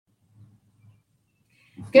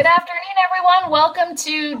Good afternoon, everyone. Welcome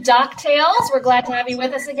to Dock Tales. We're glad to have you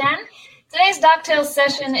with us again. Today's Dock Tales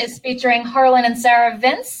session is featuring Harlan and Sarah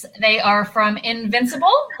Vince. They are from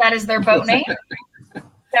In-Vince-ible. That is their boat name.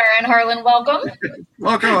 Sarah and Harlan, welcome.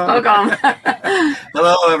 Welcome.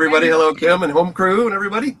 Hello, everybody. Hello, Kim and home crew and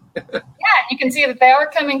everybody. Yeah, you can see that they are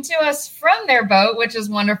coming to us from their boat, which is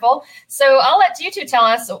wonderful. So I'll let you two tell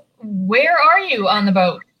us, where are you on the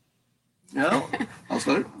boat? Yeah, I'll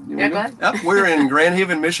start. Go ahead. Yep, we're in Grand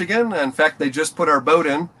Haven, Michigan. In fact, they just put our boat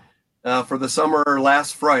in for the summer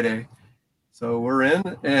last Friday. So we're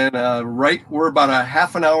in, and we're about a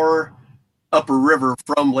half an hour upriver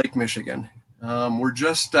from Lake Michigan. We're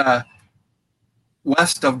just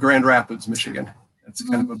west of Grand Rapids, Michigan. It's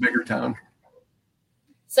kind of a bigger town.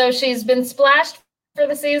 So she's been splashed for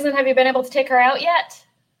the season. Have you been able to take her out yet?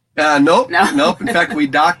 Nope. In fact, we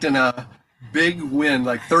docked in a big wind,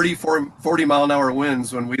 like 40 mile an hour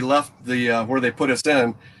winds when we left the where they put us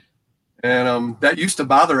in. And that used to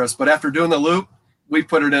bother us. But after doing the loop, we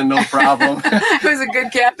put it in no problem. It was a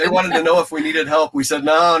good captain. They wanted to know if we needed help. We said,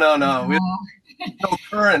 no. We have no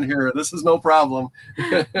current here. This is no problem.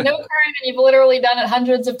 No current, and you've literally done it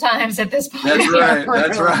hundreds of times at this point.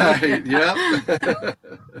 That's right. Yep.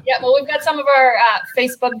 Yeah, well, we've got some of our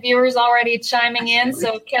Facebook viewers already chiming in.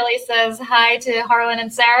 So Kelly says hi to Harlan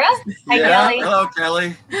and Sarah. Hi, Kelly. Hello,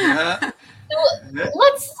 Kelly. Yeah. So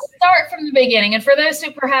let's start from the beginning. And for those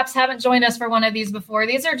who perhaps haven't joined us for one of these before,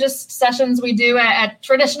 these are just sessions we do at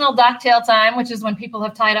traditional docktail time, which is when people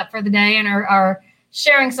have tied up for the day and are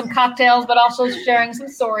sharing some cocktails, but also sharing some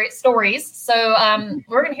stories. So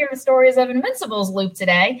we're going to hear the stories of In-Vince-ible's loop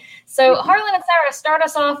today. So Harlan and Sarah, start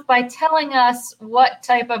us off by telling us what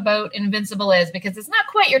type of boat In-Vince-ible is, because it's not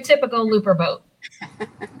quite your typical looper boat.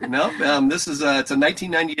 Nope. This is it's a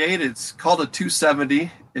 1998. It's called a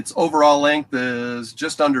 270. Its overall length is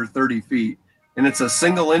just under 30 feet, and it's a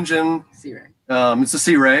single engine. Sea-Ray. It's a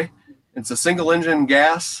Sea-Ray. It's a single engine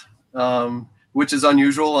gas. Which is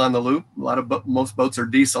unusual on the loop. Most boats are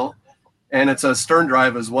diesel, and it's a stern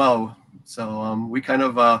drive as well. So we kind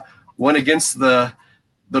of went against the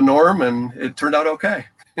norm, and it turned out okay.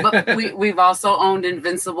 But we've also owned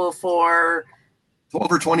In-Vince-ible for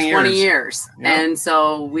over 20 years. Yep. And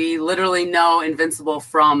so we literally know In-Vince-ible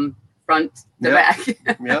from front to back.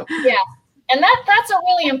 Yep. Yeah, and that's a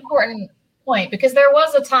really important point, because there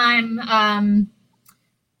was a time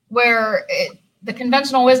where the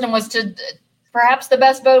conventional wisdom was to perhaps the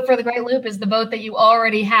best boat for the Great Loop is the boat that you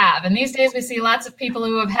already have. And these days we see lots of people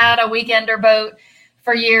who have had a weekender boat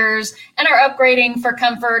for years and are upgrading for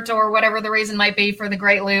comfort or whatever the reason might be for the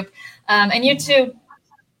Great Loop. And you two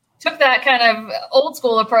took that kind of old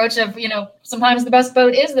school approach of, sometimes the best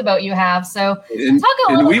boat is the boat you have. So talk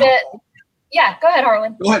a little bit. Yeah, go ahead,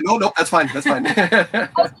 Harlan. Go ahead. No, that's fine. That's fine. Talk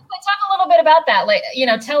a little bit about that. Like,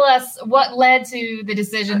 tell us what led to the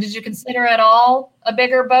decision. Did you consider at all a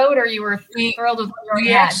bigger boat, or you were thrilled with what you already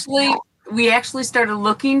had? We actually started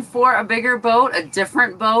looking for a bigger boat, a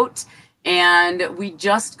different boat, and we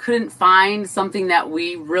just couldn't find something that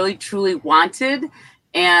we really truly wanted.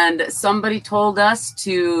 And somebody told us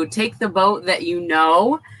to take the boat that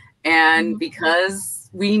and because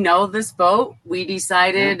we know this boat, we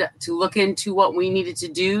decided to look into what we needed to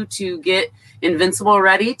do to get In-Vince-ible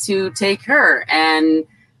ready to take her. And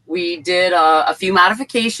we did a few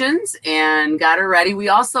modifications and got her ready. We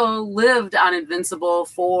also lived on In-Vince-ible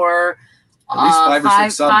for at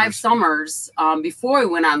least five summers before we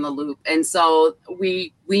went on the loop. And so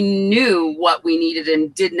we knew what we needed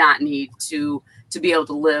and did not need to be able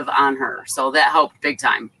to live on her. So that helped big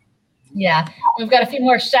time. Yeah, we've got a few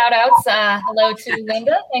more shout outs. Hello to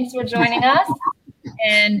Linda. Thanks for joining us.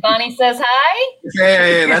 And Bonnie says hi.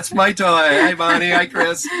 Hey, that's my toy. Hi, Bonnie. Hi,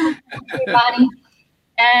 Chris. Hey, Bonnie.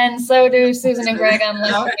 And so do Susan and Greg on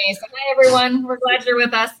List with me. So hi, everyone. We're glad you're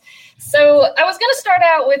with us. So I was going to start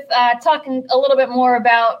out with talking a little bit more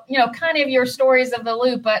about, kind of your stories of the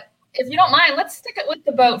loop. But if you don't mind, let's stick it with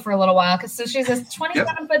the boat for a little while. So she's a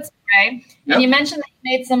 27-foot Sea-Ray. And you mentioned that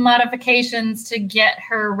you made some modifications to get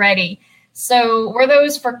her ready. So were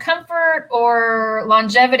those for comfort or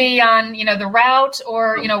longevity on, the route,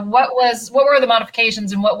 or, what were the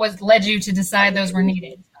modifications and what led you to decide those were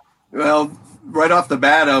needed? Well, right off the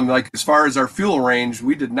bat, as far as our fuel range,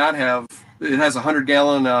 we did not have, it has a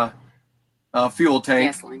 100-gallon fuel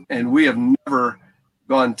tank, gasoline. And we have never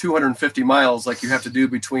gone 250 miles like you have to do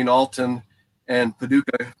between Alton and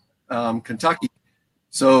Paducah, Kentucky.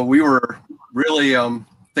 So we were really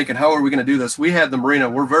thinking, how are we going to do this? We had the marina.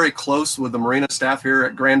 We're very close with the marina staff here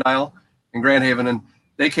at Grand Isle in Grand Haven, and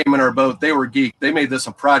they came in our boat. They were geeked. They made this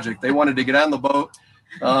a project. They wanted to get on the boat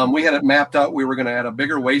We had it mapped out. We were going to add a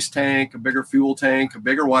bigger waste tank, a bigger fuel tank, a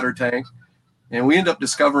bigger water tank. And we ended up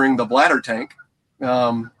discovering the bladder tank,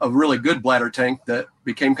 a really good bladder tank that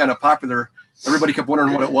became kind of popular. Everybody kept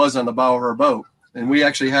wondering what it was on the bow of our boat. And we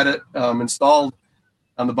actually had it installed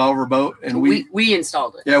on the bow of our boat. And we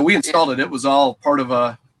installed it. Yeah, we installed it. It was all part of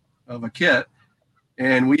a kit.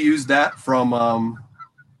 And we used that from,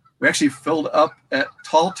 we actually filled up at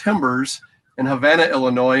Tall Timbers in Havana,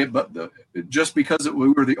 Illinois, but just because we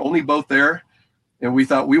were the only boat there, and we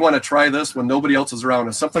thought we want to try this when nobody else is around.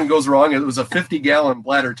 If something goes wrong, it was a 50-gallon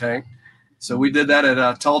bladder tank. So we did that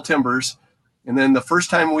at Tall Timbers. And then the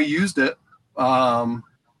first time we used it,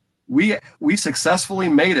 we successfully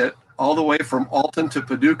made it all the way from Alton to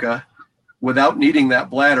Paducah without needing that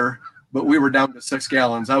bladder, but we were down to 6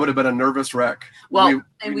 gallons. I would have been a nervous wreck. Well,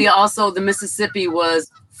 we also, the Mississippi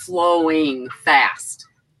was flowing fast.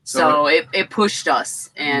 So it pushed us.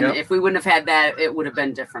 And if we wouldn't have had that, it would have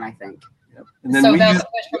been different, I think. Yep. And then so without the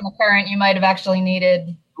push from the current, you might have actually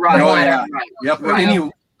needed. Right. Oh, yeah. Right. Yep. Right. Any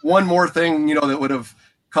one more thing, that would have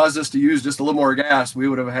caused us to use just a little more gas, we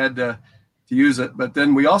would have had to use it. But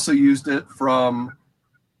then we also used it from,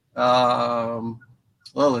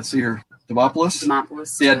 let's see here,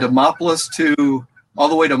 Demopolis. Yeah, Demopolis to all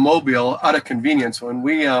the way to Mobile out of convenience. When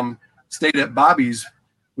we stayed at Bobby's,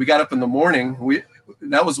 we got up in the morning.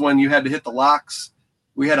 That was when you had to hit the locks.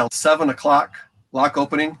 We had a 7:00 lock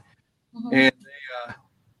opening. Mm-hmm. And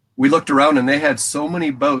we looked around and they had so many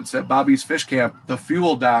boats at Bobby's Fish Camp. The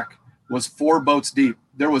fuel dock was 4 boats deep.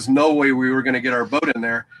 There was no way we were going to get our boat in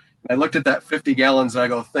there. And I looked at that 50 gallons and I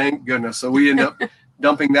go, thank goodness. So we ended up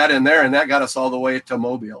dumping that in there, and that got us all the way to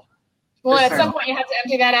Mobile. Well, at some point you have to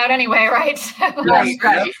empty that out anyway, right? Right.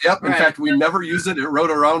 Yep. In fact, we never used it. It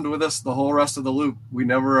rode around with us the whole rest of the loop. We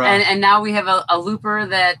never. And now we have a looper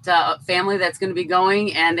that family that's going to be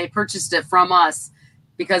going, and they purchased it from us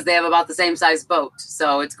because they have about the same size boat.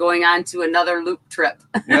 So it's going on to another loop trip.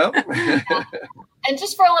 Yep. And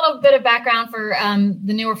just for a little bit of background for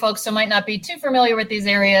the newer folks who might not be too familiar with these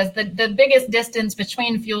areas, the biggest distance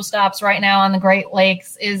between fuel stops right now on the Great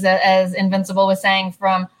Lakes is, as In-Vince-ible was saying,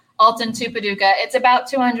 from Alton to Paducah. It's about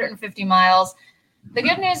 250 miles. The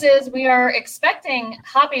good news is we are expecting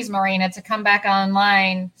Hoppy's Marina to come back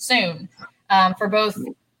online soon for both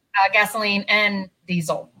gasoline and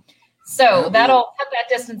diesel. So that'll cut that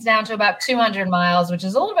distance down to about 200 miles, which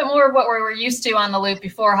is a little bit more of what we were used to on the loop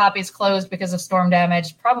before Hoppy's closed because of storm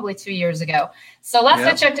damage, probably 2 years ago. So last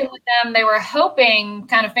I checked in with them, they were hoping,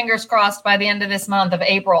 kind of fingers crossed, by the end of this month of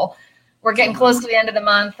April. We're getting close to the end of the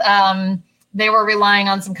month. They were relying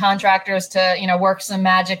on some contractors to, work some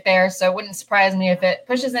magic there. So it wouldn't surprise me if it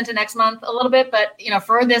pushes into next month a little bit. But,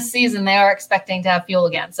 for this season, they are expecting to have fuel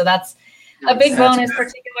again. So that's a big bonus,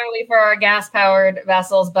 particularly for our gas-powered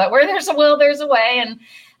vessels. But where there's a will, there's a way. And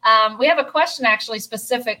we have a question actually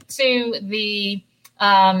specific to the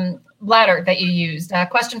bladder that you used. A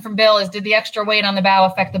question from Bill is, did the extra weight on the bow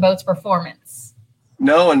affect the boat's performance?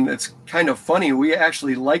 No, and it's kind of funny. We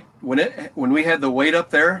actually liked when we had the weight up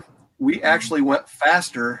there, we actually went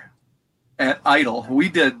faster at idle. We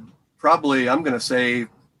did probably, I'm going to say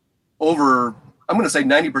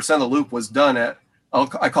 90% of the loop was done at,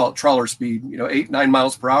 I call it trawler speed, 8-9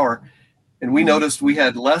 miles per hour. And we noticed we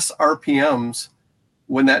had less RPMs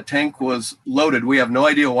when that tank was loaded. We have no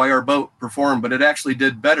idea why our boat performed, but it actually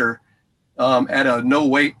did better at a no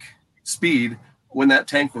wake speed when that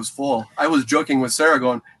tank was full. I was joking with Sarah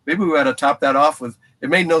going, maybe we ought to top that off with, it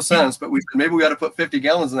made no sense, but maybe we ought to put 50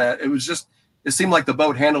 gallons in that. It seemed like the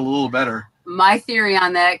boat handled a little better. My theory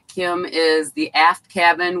on that, Kim, is the aft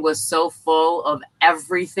cabin was so full of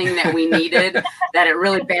everything that we needed that it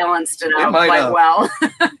really balanced it out quite well.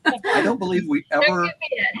 I don't believe we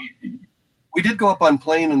did go up on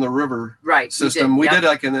plane in the river system. We did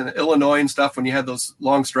like in Illinois and stuff when you had those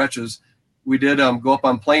long stretches. We did go up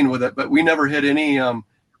on plane with it, but we never hit any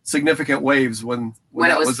significant waves when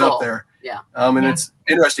that was up there. Yeah. It's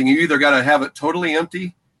interesting. You either got to have it totally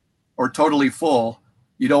empty or totally full.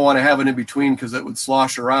 You don't want to have it in between because it would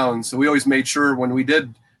slosh around. So we always made sure when we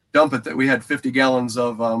did dump it that we had 50 gallons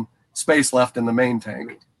of space left in the main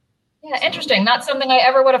tank. Yeah, interesting. Not something I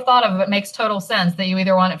ever would have thought of, but makes total sense that you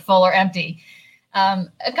either want it full or empty. A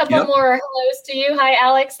couple more hellos to you. Hi,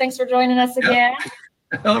 Alex. Thanks for joining us again.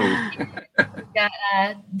 Hello. We've got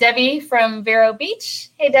Debbie from Vero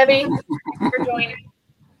Beach. Hey, Debbie. Thanks for joining.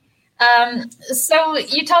 So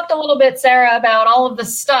you talked a little bit, Sarah, about all of the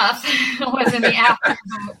stuff that was in the after.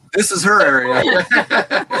 This is her area.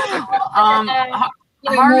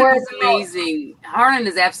 Harlan is amazing. Harlan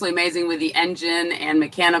is absolutely amazing with the engine and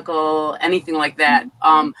mechanical, anything like that.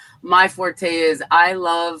 My forte is I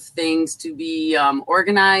love things to be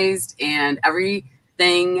organized, and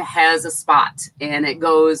everything has a spot, and it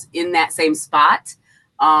goes in that same spot,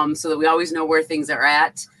 so that we always know where things are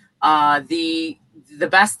at. The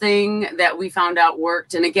best thing that we found out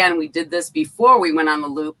worked, and again, we did this before we went on the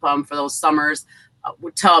loop for those summers,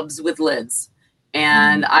 were tubs with lids.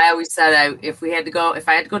 And I always said if I had to go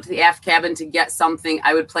to the aft cabin to get something,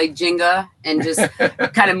 I would play Jenga and just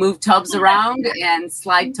kind of move tubs around and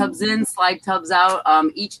slide tubs in, slide tubs out.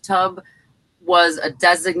 Each tub was a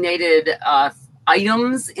designated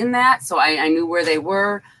items in that, so I knew where they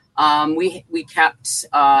were. We kept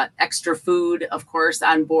extra food, of course,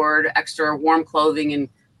 on board, extra warm clothing and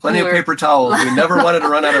plenty of paper towels. We never wanted to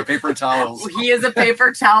run out of paper towels. He is a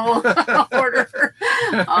paper towel hoarder.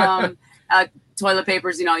 Toilet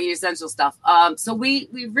papers, essential stuff. So we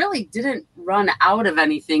really didn't run out of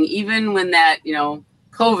anything, even when that,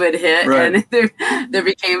 COVID hit, right. And there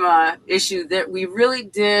became a issue. That we really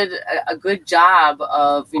did a good job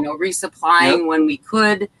of, resupplying when we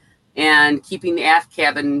could and keeping the aft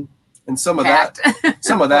cabin. And some of that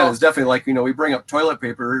is definitely like, we bring up toilet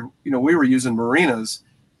paper. We were using marinas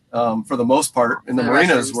for the most part, and the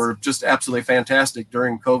marinas were just absolutely fantastic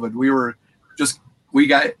during COVID.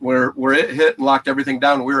 Where it hit and locked everything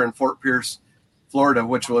down. We were in Fort Pierce, Florida,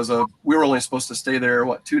 which was we were only supposed to stay there,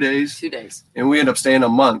 2 days? 2 days. And we ended up staying a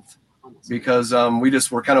month because we just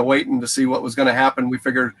were kind of waiting to see what was going to happen. We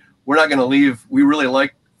figured we're not going to leave. We really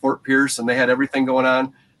liked Fort Pierce, and they had everything going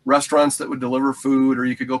on. Restaurants that would deliver food, or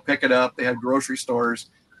you could go pick it up. They had grocery stores.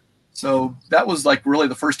 So that was like really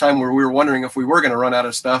the first time where we were wondering if we were going to run out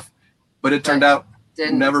of stuff, but it turned out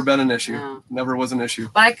never been an issue. No. Never was an issue.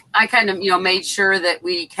 But I kind of, made sure that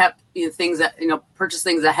we kept things that, purchase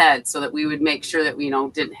things ahead so that we would make sure that we,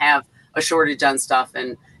 didn't have a shortage on stuff.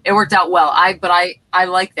 And it worked out well. I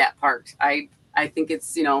like that part. I think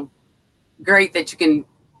it's, great that you can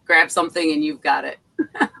grab something and you've got it.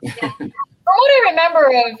 Yeah. From what I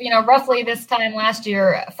remember of, roughly this time last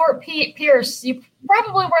year, Fort Pierce, you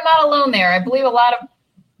probably were not alone there. I believe a lot of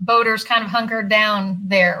boaters kind of hunkered down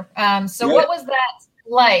there. What was that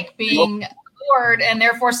like, being bored and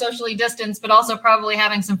therefore socially distanced, but also probably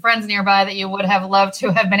having some friends nearby that you would have loved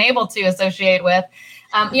to have been able to associate with?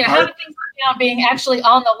 How did things work out being actually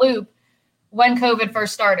on the loop when COVID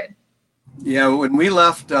first started? Yeah, when we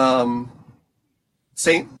left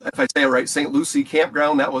St. Lucie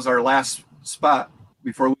Campground, that was our last spot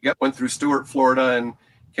before we went through Stuart, Florida, and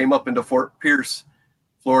came up into Fort Pierce,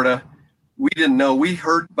 Florida. We didn't know. We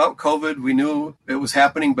heard about COVID. We knew it was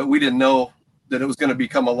happening, but we didn't know that it was going to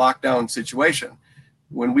become a lockdown situation.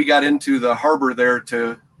 When we got into the harbor there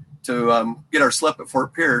to get our slip at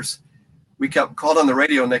Fort Pierce, we called on the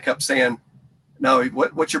radio, and they kept saying, "Now,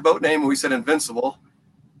 what's your boat name?" And we said Invincible,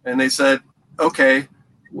 and they said, "Okay.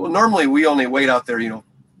 Well, normally we only wait out there,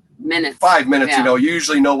 minutes, 5 minutes. You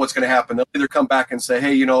usually know what's going to happen. They'll either come back and say,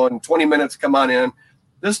 hey, in 20 minutes, come on in."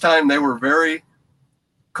 This time they were very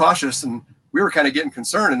cautious, and we were kind of getting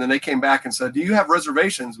concerned. And then they came back and said, "Do you have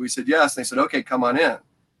reservations?" We said, "Yes." And they said, "Okay, come on in."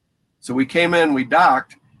 So we came in, we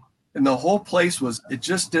docked, and the whole place it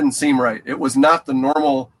just didn't seem right. It was not the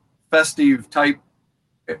normal festive type,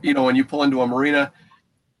 when you pull into a marina.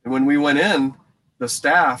 And when we went in, the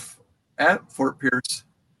staff at Fort Pierce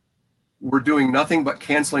were doing nothing but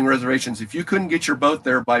canceling reservations. If you couldn't get your boat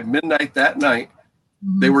there by midnight that night,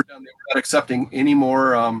 they were done. They were not accepting any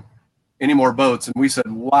more boats. And we said,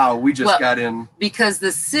 wow, we just got in. Because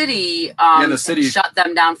the city shut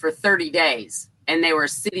them down for 30 days, and they were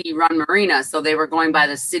city-run marina, so they were going by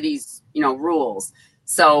the city's, rules.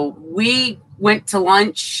 So we went to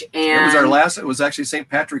lunch, and it was actually St.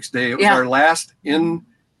 Patrick's Day. It was our last in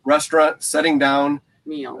restaurant setting down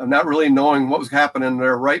meal. I'm not really knowing what was happening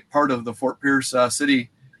there, right part of the Fort Pierce City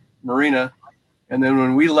Marina. And then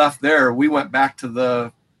when we left there, we went back to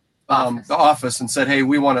the office and said, hey,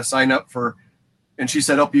 we want to sign up for, and she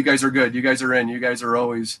said, oh, you guys are good. You guys are in. You guys are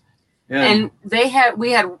always in. And they had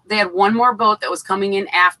one more boat that was coming in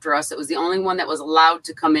after us. It was the only one that was allowed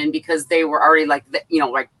to come in because they were already like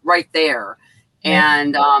right there.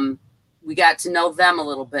 And we got to know them a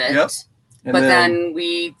little bit. Yep. But then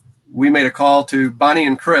we made a call to Bonnie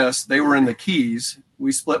and Chris. They were in the Keys.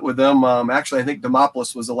 We split with them. Actually, I think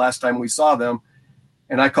Demopolis was the last time we saw them.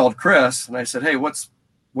 And I called Chris and I said, hey, what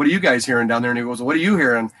are you guys hearing down there? And he goes, what are you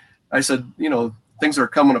hearing? I said, things are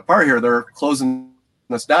coming apart here. They're closing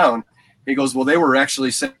us down. He goes, well, they were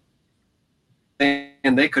actually saying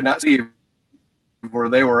they could not see where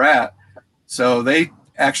they were at. So they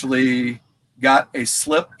actually got a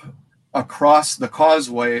slip across the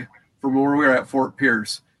causeway from where we were at Fort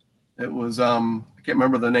Pierce. It was, I can't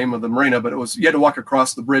remember the name of the marina, but you had to walk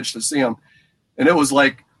across the bridge to see them. And it was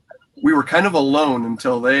like, we were kind of alone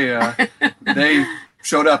until they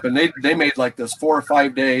showed up, and they made like this 4 or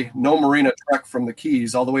 5 day no marina trek from the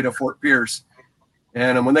Keys all the way to Fort Pierce.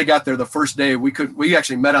 And when they got there the first day, we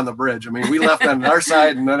actually met on the bridge. I mean, we left on our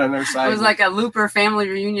side and then on their side. It was like a looper family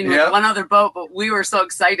reunion with one other boat, but we were so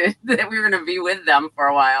excited that we were going to be with them for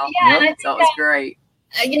a while. Yeah, so it was great.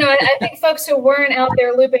 I think folks who weren't out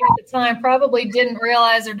there looping at the time probably didn't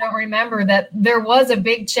realize or don't remember that there was a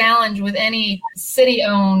big challenge with any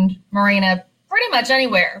city-owned marina, pretty much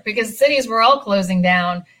anywhere, because cities were all closing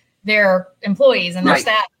down their employees and their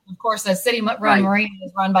staff. Of course, a city-run marina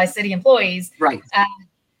is run by city employees. Right.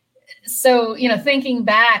 So, thinking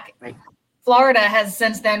back, Florida has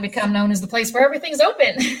since then become known as the place where everything's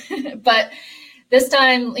open. But this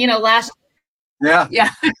time, last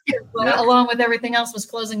along with everything else was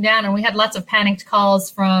closing down, and we had lots of panicked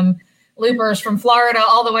calls from loopers from Florida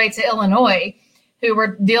all the way to Illinois who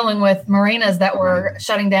were dealing with marinas that were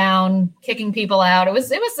shutting down, kicking people out. It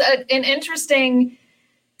was an interesting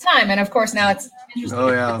time, and of course now it's interesting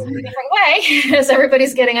in a different way as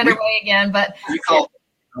everybody's getting underway again. But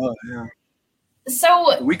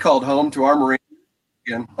so we called home to our marina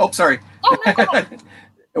again. Oh, sorry. And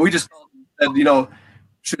we just said,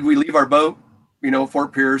 should we leave our boat?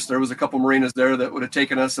 Fort Pierce, there was a couple marinas there that would have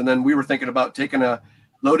taken us. And then we were thinking about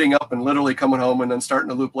loading up and literally coming home and then starting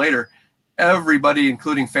to loop later. Everybody,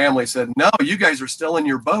 including family, said, no, you guys are still in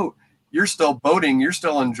your boat. You're still boating. You're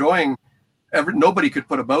still enjoying. Nobody could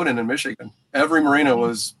put a boat in Michigan. Every marina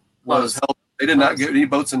was held. They did not get any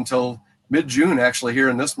boats until mid-June, actually, here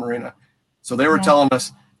in this marina. So they were telling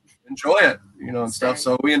us, enjoy it, and stuff.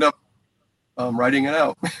 So we end up writing it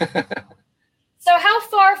out. So how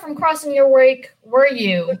far from crossing your wake were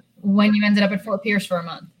you when you ended up at Fort Pierce for a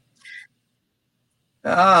month?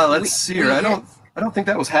 Let's see here. I don't think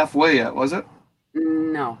that was halfway yet, was it?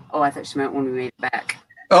 No. Oh, I thought she meant when we made it back.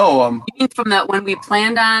 Oh, you mean from when we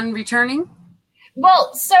planned on returning?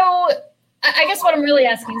 Well, so I guess what I'm really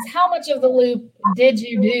asking is how much of the loop did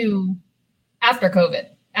you do after COVID?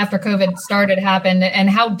 After COVID happened, and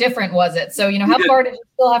how different was it? So, how far did you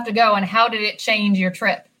still have to go, and how did it change your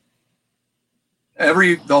trip?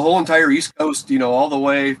 The whole entire East Coast, all the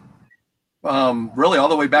way, really all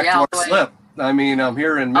the way back to our slip. I mean, I'm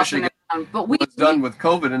here in Michigan, but we was done with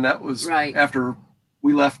COVID, and that was after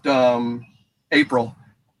we left April,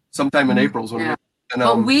 sometime in April.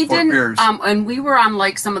 But we didn't, and we were on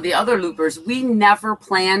like some of the other loopers. We never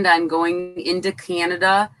planned on going into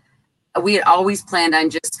Canada. We had always planned on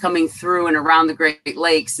just coming through and around the Great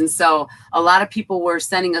Lakes. And so a lot of people were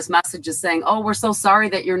sending us messages saying, oh, we're so sorry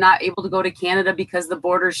that you're not able to go to Canada because the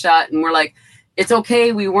border's shut. And we're like, it's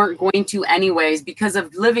okay. We weren't going to anyways, because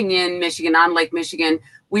of living in Michigan, on Lake Michigan.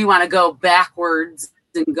 We want to go backwards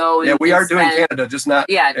and go. Yeah, we are doing Canada, just not.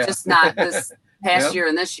 Just not this past year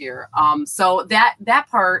and this year. So that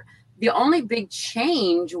part, the only big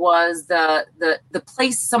change was the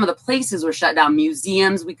place. Some of the places were shut down.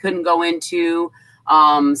 Museums we couldn't go into.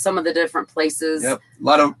 Some of the different places. Yep.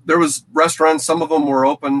 There was restaurants. Some of them were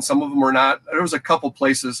open. Some of them were not. There was a couple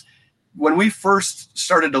places when we first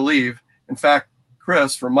started to leave. In fact,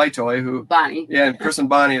 Chris from My Toy, Bonnie. Yeah, and Chris and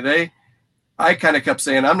Bonnie, I kind of kept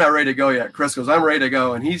saying, I'm not ready to go yet. Chris goes, I'm ready to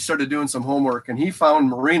go. And he started doing some homework, and he found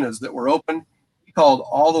marinas that were open. He called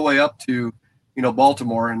all the way up to,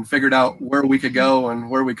 Baltimore, and figured out where we could go and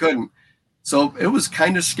where we couldn't. So it was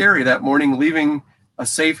kind of scary that morning, leaving a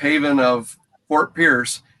safe haven of Fort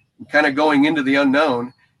Pierce and kind of going into the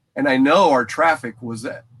unknown. And I know our traffic was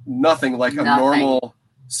nothing like a normal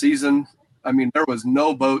season. I mean, there was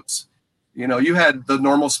no boats. You had the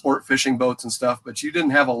normal sport fishing boats and stuff, but you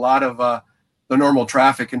didn't have a lot of the normal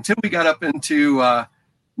traffic until we got up into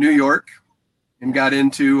New York and got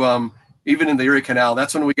into even in the Erie Canal.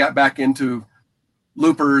 That's when we got back into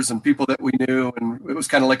loopers and people that we knew, and it was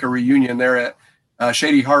kind of like a reunion there at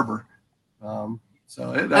Shady Harbor. And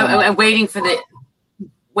waiting for the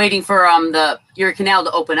Erie Canal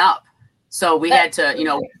to open up. So we had to,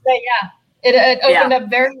 It opened up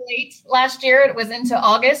very late last year. It was into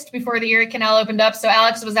August before the Erie Canal opened up. So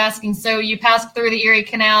Alex was asking, so you passed through the Erie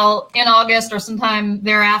Canal in August or sometime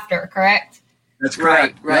thereafter, correct? That's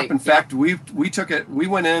correct. Right. Yep. In fact, we took it. We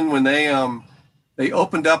went in when they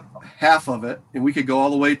opened up half of it, and we could go all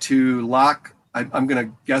the way to Lock. I'm going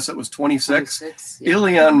to guess it was 26. Yeah.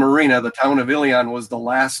 Ilion Marina, the town of Ilion, was the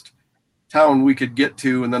last town we could get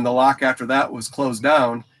to, and then the lock after that was closed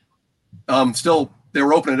down. Still, they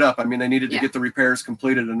were opening it up. I mean, they needed to get the repairs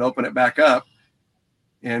completed and open it back up.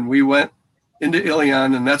 And we went into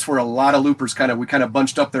Ilion, and that's where a lot of loopers we kind of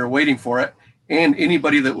bunched up there waiting for it. And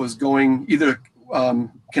anybody that was going, either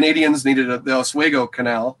Canadians needed the Oswego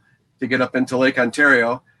Canal to get up into Lake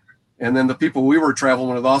Ontario, and then the people we were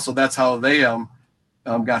traveling with also, that's how they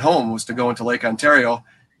got home, was to go into Lake Ontario.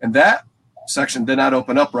 And that section did not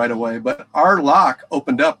open up right away, but our lock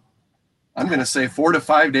opened up, I'm going to say 4 to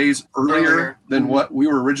 5 days earlier than what we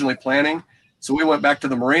were originally planning. So we went back to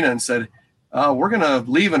the marina and said, we're going to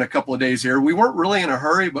leave in a couple of days here. We weren't really in a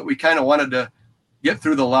hurry, but we kind of wanted to get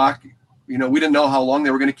through the lock. We didn't know how long they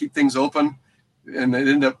were going to keep things open, and it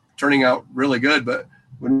ended up turning out really good. But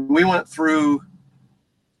when we went through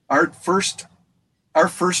our first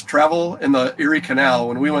travel in the Erie Canal,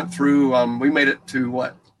 when we went through, we made it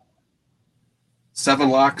to 7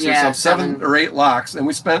 locks or something, 7 or 8 locks, and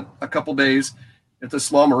we spent a couple days at the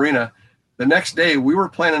small marina. The next day, we were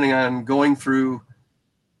planning on going through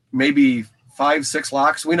maybe 5, 6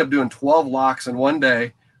 locks. We ended up doing 12 locks in one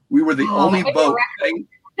day. We were the only boat.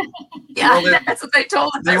 That's what they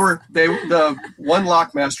told us. The one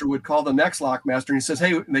lockmaster would call the next lockmaster, and he says,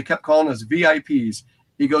 "Hey," and they kept calling us VIPs.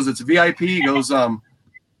 He goes, "It's VIP." He goes,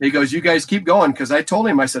 "You guys keep going," because I told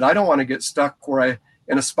him, I said, I don't want to get stuck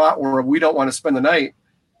in a spot where we don't want to spend the night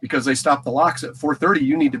because they stop the locks at 4:30.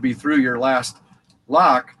 You need to be through your last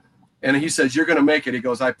lock. And he says, "You're going to make it." He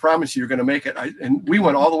goes, "I promise you're going to make it." And we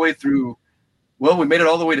went all the way through. Well, we made it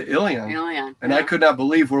all the way to Ilion. And I could not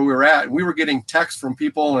believe where we were at. And we were getting texts from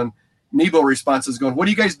people and Nebo responses going, "What are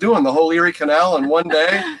you guys doing? The whole Erie Canal in one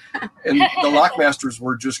day?" And the lockmasters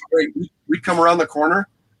were just great. We'd come around the corner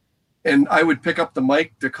and I would pick up the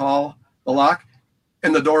mic to call the lock,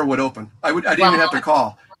 and the door would open. I didn't even have to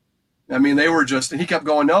call. I mean, they were just, and he kept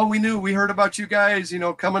going, "No, we heard about you guys,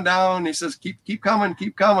 coming down." He says, keep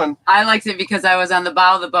coming. I liked it because I was on the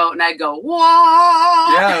bow of the boat and I'd go,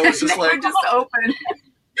 "Whoa!" Yeah, it was just like just open.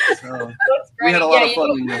 So that's great. We had a lot of fun.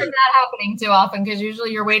 You don't hear that happening too often because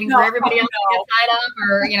usually you're waiting for everybody else to get tied up,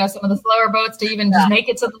 or some of the slower boats to even just make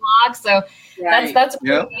it to the lock. So that's a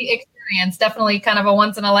pretty experience. Definitely kind of a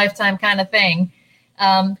once in a lifetime kind of thing.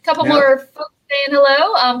 A couple more folks saying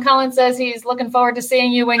hello. Colin says he's looking forward to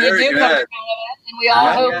seeing you when you do come to Canada, and we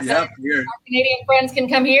all hope that our Canadian friends can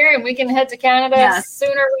come here and we can head to Canada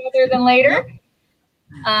sooner rather than later.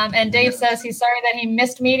 And Dave says he's sorry that he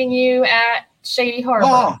missed meeting you at Shady Harbor.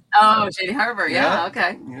 Oh, Shady Harbor. Yeah.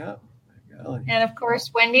 Okay. Yeah. And of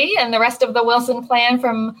course, Wendy and the rest of the Wilson clan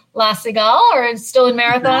from La Cigale are still in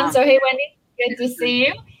Marathon. So, hey, Wendy, good to see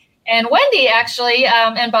you. And Wendy actually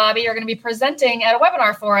and Bobby are going to be presenting at a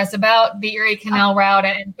webinar for us about the Erie Canal route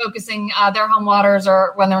and focusing their home waters,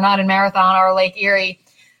 or when they're not in Marathon or Lake Erie.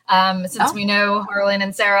 Since we know, Harlan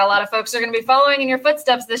and Sarah, a lot of folks are going to be following in your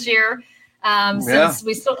footsteps this year. Since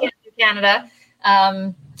we still can't do Canada,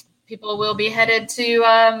 people will be headed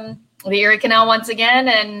to the Erie Canal once again,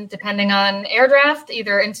 and depending on air draft,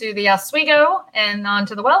 either into the Oswego and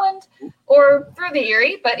onto the Welland or through the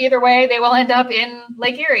Erie. But either way, they will end up in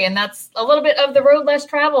Lake Erie, and that's a little bit of the road less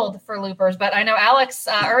traveled for loopers. But I know Alex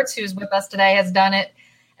Ertz, who's with us today, has done it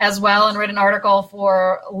as well and wrote an article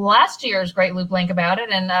for last year's Great Loop Link about it.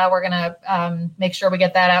 And we're going to make sure we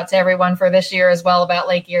get that out to everyone for this year as well about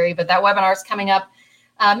Lake Erie. But that webinar is coming up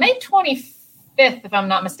May 25th, if I'm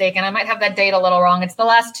not mistaken. I might have that date a little wrong. It's the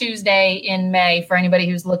last Tuesday in May for anybody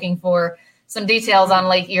who's looking for some details on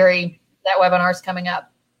Lake Erie. That webinar is coming up.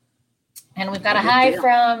 And we've got a hi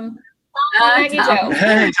from Maggie Jo.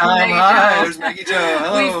 Hey, Tom. Hi. There's Maggie Jo.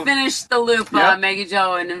 Hello. We finished the loop, Maggie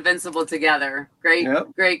Jo and In-Vince-ible together. Great,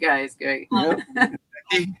 great guys. Great. Yep.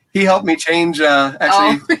 He helped me change.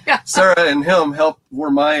 Sarah and him were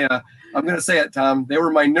my, I'm going to say it, Tom, they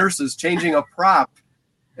were my nurses changing a prop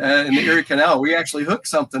in the Erie Canal. We actually hooked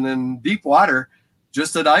something in deep water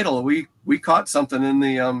just at idle. We caught something in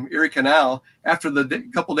the Erie Canal after the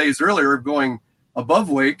couple days earlier of going above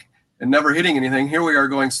wake and never hitting anything. Here we are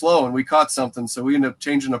going slow, and we caught something. So we ended up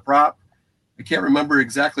changing the prop. I can't remember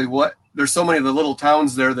exactly what. There's so many of the little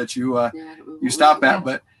towns there that you stop at.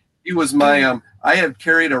 But he was my. I had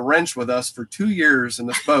carried a wrench with us for 2 years in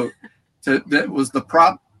this boat. That was the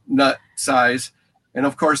prop nut size. And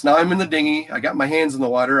of course, now I'm in the dinghy. I got my hands in the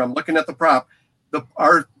water. I'm looking at the prop.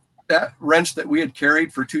 That wrench that we had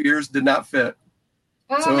carried for 2 years did not fit.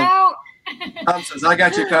 No. Tom says, "I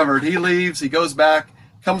got you covered." He leaves. He goes back.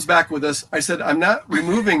 Comes back with this. I said, "I'm not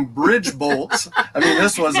removing bridge bolts." I mean,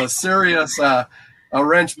 this was a serious a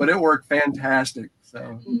wrench, but it worked fantastic.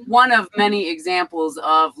 So one of many examples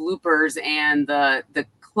of loopers and the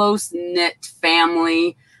close-knit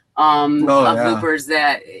family of loopers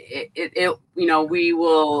that we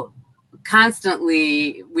will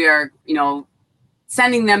constantly, we are,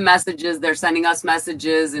 sending them messages. They're sending us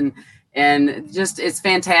messages, and And just, it's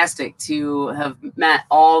fantastic to have met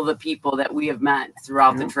all the people that we have met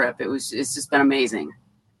throughout the trip. It's just been amazing.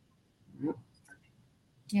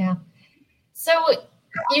 Yeah. So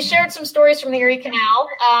you shared some stories from the Erie Canal.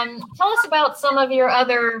 Tell us about some of your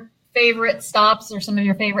other favorite stops or some of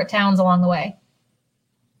your favorite towns along the way.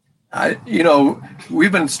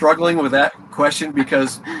 We've been struggling with that question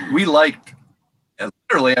because we literally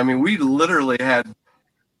had,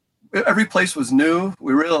 every place was new.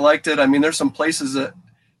 We really liked it. I mean, there's some places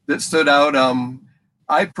that stood out.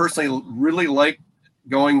 I personally really liked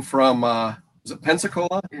going from, was it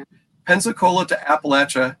Pensacola? Yeah. Pensacola to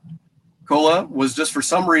Appalachicola was just, for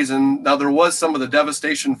some reason, now there was some of the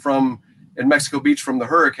devastation in Mexico Beach from the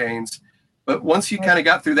hurricanes, but once you kind of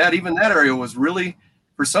got through that, even that area was really,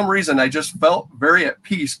 for some reason, I just felt very at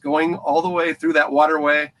peace going all the way through that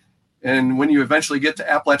waterway. And when you eventually get to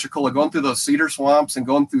Apalachicola, going through those cedar swamps and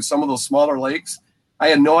going through some of those smaller lakes, I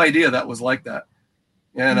had no idea that was like that.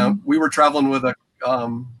 And we were traveling with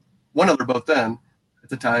one other boat then at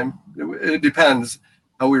the time. It depends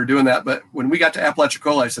how we were doing that. But when we got to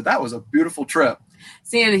Apalachicola, I said, that was a beautiful trip.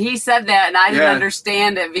 See, and he said that, and I didn't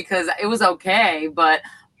understand it because it was okay. But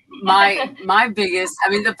my biggest,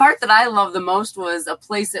 the part that I loved the most was a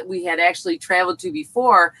place that we had actually traveled to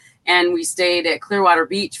before, and we stayed at Clearwater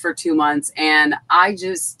Beach for 2 months, and I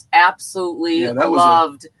just absolutely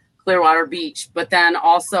loved Clearwater Beach. But then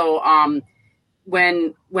also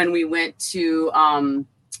when we went to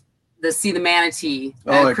see the manatee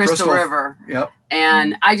at Crystal River,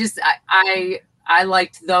 and I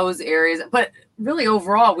liked those areas, but really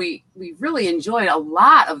overall we really enjoyed a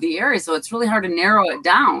lot of the areas, so it's really hard to narrow it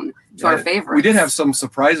down to our favorites. We did have some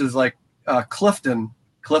surprises like Clifton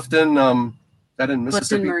that in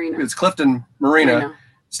Mississippi. It's Clifton Marina.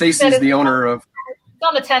 Stacy's the owner of. It's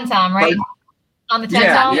on the 10 Tom, right? On the 10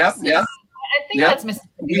 Tom. Yeah. I think that's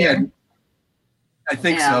Mississippi. I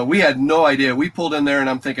think so. We had no idea. We pulled in there, and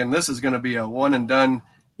I'm thinking this is going to be a one and done.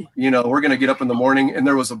 We're going to get up in the morning, and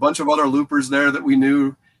there was a bunch of other loopers there that we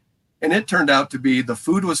knew, and it turned out to be, the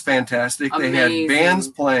food was fantastic. Amazing. They had bands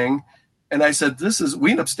playing. And I said,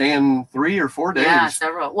 we end up staying 3 or 4 days. Yeah,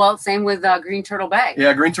 several. Well, same with Green Turtle Bay.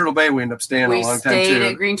 Yeah, Green Turtle Bay, we ended up staying a long time, too. We stayed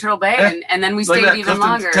at Green Turtle Bay, and then we stayed even Clifton,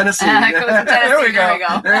 longer. Tennessee. There we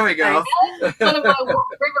go. There we go. One of our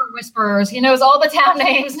river whisperers. He knows all the town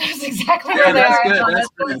names, knows exactly where they are. That's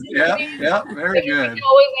good. Yeah, very good. You can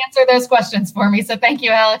always answer those questions for me. So thank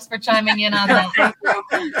you, Alex, for chiming in on that.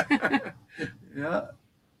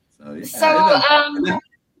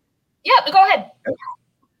 Go ahead.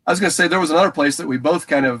 I was going to say, there was another place that we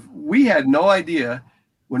both we had no idea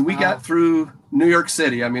when we got through New York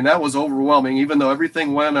City. That was overwhelming, even though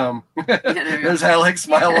everything went, there's Alex,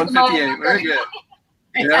 Smile 158. Very good.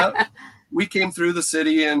 Yeah. We came through the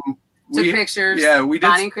city and took pictures. Yeah, we did.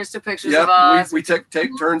 Bonnie and Chris took pictures of us. We take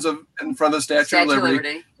turns in front of the Statue of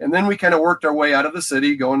Liberty. And then we kind of worked our way out of the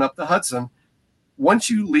city, going up the Hudson. Once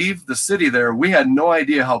you leave the city there, we had no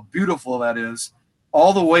idea how beautiful that is.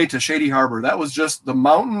 All the way to Shady Harbor. That was just the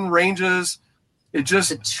mountain ranges. It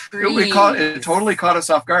totally caught us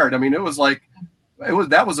off guard.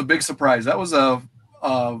 That was a big surprise. That was a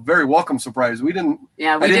very welcome surprise. I didn't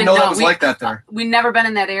know that was like that there. We'd never been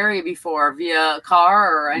in that area before via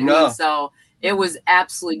car or anything. So it was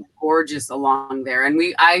absolutely gorgeous along there. And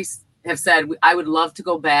I have said I would love to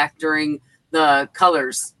go back during the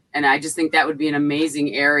colors. And I just think that would be an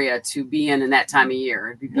amazing area to be in that time of year.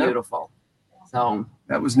 It'd be beautiful. So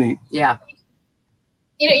that was neat. Yeah.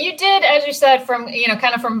 You did, as you said, from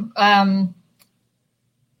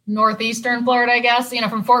northeastern Florida, I guess,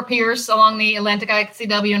 from Fort Pierce along the Atlantic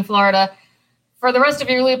ICW in Florida. For the rest of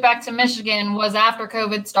your loop back to Michigan was after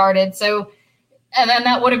COVID started. So, and then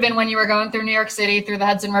that would have been when you were going through New York City, through the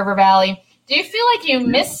Hudson River Valley. Do you feel like you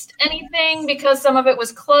missed anything because some of it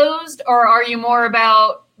was closed, or are you more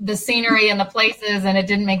about the scenery and the places and it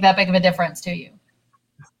didn't make that big of a difference to you?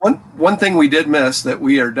 One thing we did miss that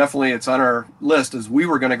we are definitely, it's on our list, is we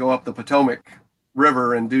were going to go up the Potomac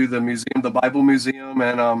River and do the museum, the Bible Museum,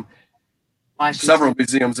 and several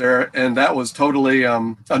museums there. And that was totally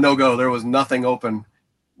a no-go. There was nothing open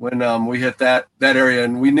when we hit that area.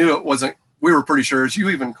 And we knew it wasn't, we were pretty sure, as you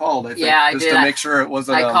even called, I think, just to make sure it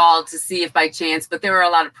wasn't. I called to see if by chance, but there were a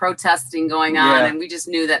lot of protesting going on, and we just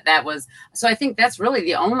knew that was. So I think that's really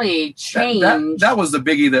the only change. That was the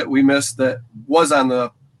biggie that we missed that was on the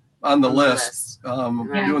list.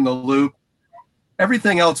 Doing the loop.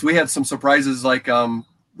 Everything else, we had some surprises like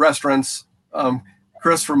restaurants.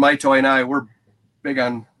 Chris from My Toy and I, we're big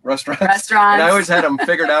on restaurants. And I always had them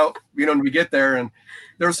figured out, when we get there. And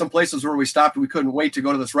there were some places where we stopped and we couldn't wait to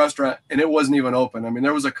go to this restaurant, and it wasn't even open.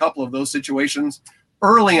 There was a couple of those situations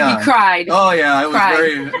early on. You cried. Oh yeah, it I would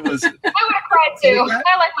have cried too.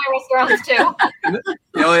 I like my restaurants too.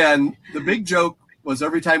 Oh yeah, and the big joke was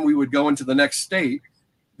every time we would go into the next state,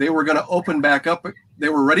 they were going to open back up. They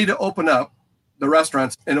were ready to open up the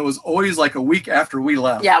restaurants, and it was always like a week after we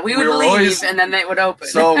left. Yeah, we would leave, and then they would open.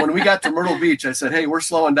 So when we got to Myrtle Beach, I said, "Hey, we're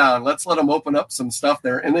slowing down. Let's let them open up some stuff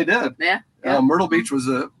there," and they did. Yeah. Myrtle Beach was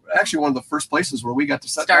actually one of the first places where we got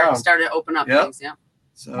to down. Started to open up things. Yeah.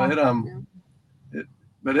 So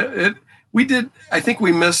we did. I think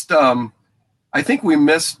we missed. I think we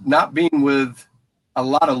missed not being with a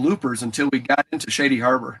lot of loopers until we got into Shady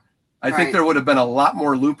Harbor. I think there would have been a lot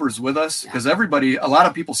more loopers with us because a lot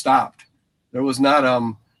of people stopped. There was not, that's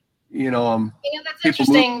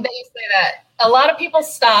interesting that you say that. A lot of people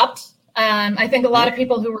stopped. I think a lot of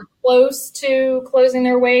people who were close to closing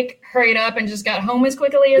their wake hurried up and just got home as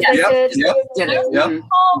quickly as they could.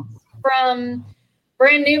 From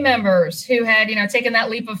brand new members who had, taken that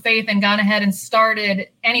leap of faith and gone ahead and started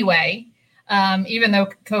anyway, even though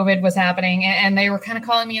COVID was happening. And they were kind of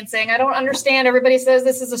calling me and saying, I don't understand. Everybody says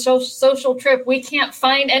this is a social trip. We can't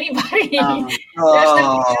find anybody.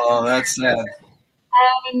 That's sad.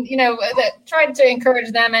 And, that tried to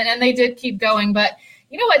encourage them, and they did keep going. But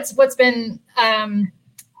what's been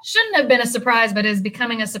shouldn't have been a surprise, but is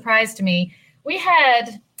becoming a surprise to me. We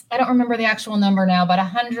had, I don't remember the actual number now, but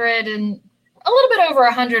 100 and a little bit over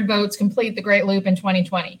 100 boats complete the Great Loop in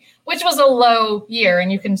 2020, which was a low year,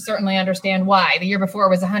 and you can certainly understand why. The year before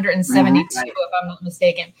was 172, if I'm not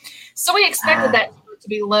mistaken. So we expected that to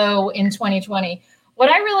be low in 2020.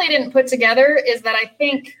 What I really didn't put together is that I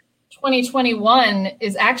think 2021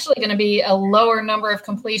 is actually going to be a lower number of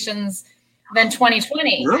completions than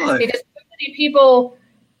 2020. Really? Because so many people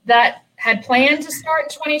that had planned to start in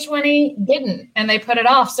 2020 didn't, and they put it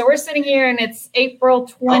off. So we're sitting here and it's April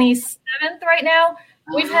 27th right now.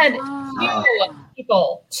 We've had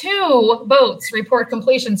two boats report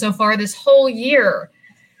completion so far this whole year.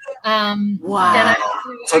 Wow.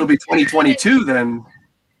 So it'll be 2022 then.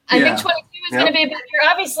 I think 22 is going to be a big year.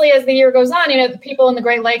 Obviously, as the year goes on, the people in the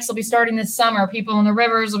Great Lakes will be starting this summer. People in the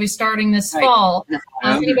rivers will be starting this fall.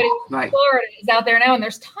 Anybody in Florida is out there now, and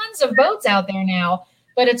there's tons of boats out there now.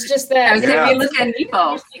 But it's just that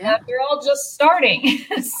they're all just starting.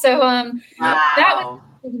 So that was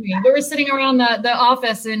we were sitting around the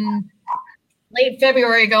office in late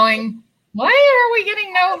February going, why are we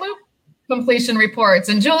getting no loop completion reports?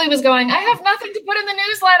 And Julie was going, I have nothing to put in the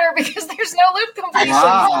newsletter because there's no loop completion.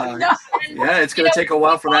 Wow. Yeah, it's going to take a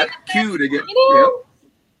while for that queue to get.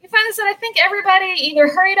 You find this that I think everybody either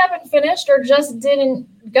hurried up and finished or just didn't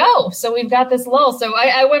go. So we've got this lull. So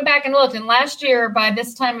I went back and looked, and last year by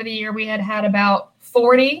this time of the year we had about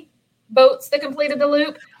 40 boats that completed the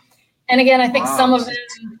loop. And again, I think some of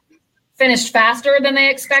them finished faster than they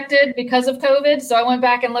expected because of COVID. So I went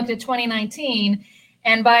back and looked at 2019.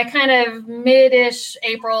 And by kind of mid-ish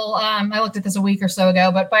April, I looked at this a week or so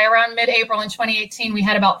ago, but by around mid-April in 2018, we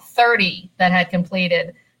had about 30 that had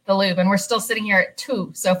completed the loop. And we're still sitting here at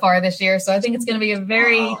 2 so far this year. So I think it's going to be a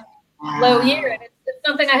very low year. And it's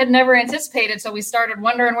something I had never anticipated. So we started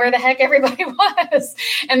wondering where the heck everybody was.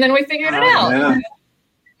 And then we figured it out. Yeah.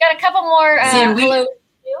 Got a couple more hello.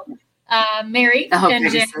 Mary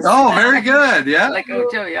and Jen. Oh, very good. Yeah. Like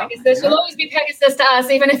Ojo, Pegasus. You'll always be Pegasus to us,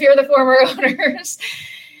 even if you're the former owners.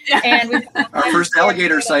 And our first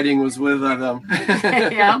alligator sighting was with them.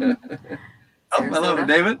 Hello,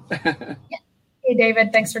 David. Hey,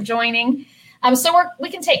 David. Thanks for joining. So we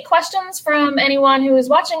can take questions from anyone who is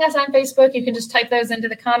watching us on Facebook. You can just type those into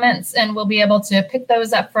the comments, and we'll be able to pick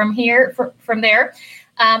those up from there.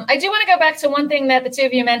 I do want to go back to one thing that the two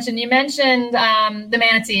of you mentioned. You mentioned the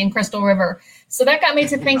manatee in Crystal River. So that got me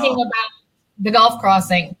to thinking about the golf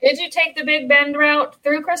crossing. Did you take the Big Bend route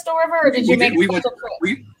through Crystal River, or did you make a special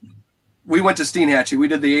trip? We went to Steenhatchee. We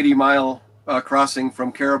did the 80-mile crossing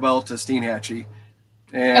from Carabel to Steenhatchee.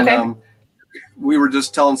 And we were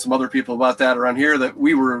just telling some other people about that around here that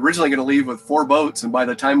we were originally going to leave with 4 boats. And by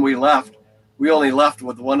the time we left, we only left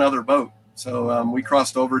with 1 other boat. So we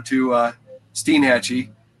crossed over to Steenhatchee,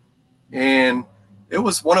 and it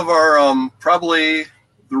was one of our probably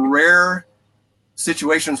the rare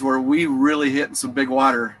situations where we really hit some big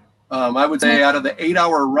water. I would say out of the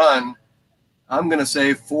 8-hour run, I'm going to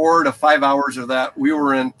say 4 to 5 hours of that we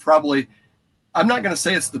were in probably, I'm not going to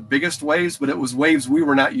say it's the biggest waves, but it was waves we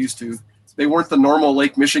were not used to. They weren't the normal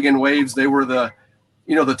Lake Michigan waves. They were the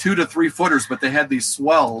 2 to 3 footers, but they had these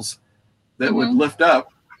swells that would lift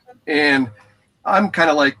up. And I'm kind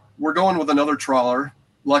of like, we're going with another trawler.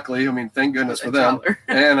 Luckily, I mean, thank goodness for them.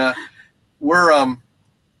 And we're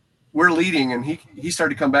leading, and he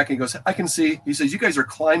started to come back and he goes, I can see. He says, you guys are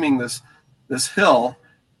climbing this this hill,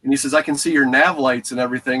 and he says, I can see your nav lights and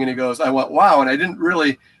everything. And he goes, I went, wow. And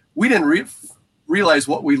we didn't realize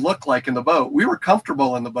what we looked like in the boat. We were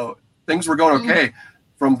comfortable in the boat. Things were going okay. Mm-hmm.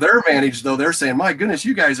 From their vantage, though, they're saying, my goodness,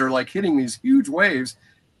 you guys are like hitting these huge waves.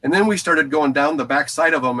 And then we started going down the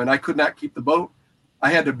backside of them, and I could not keep the boat.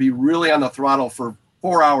 I had to be really on the throttle for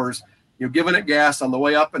 4 hours, giving it gas on the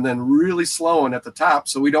way up and then really slowing at the top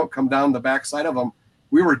so we don't come down the backside of them.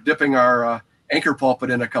 We were dipping our anchor pulpit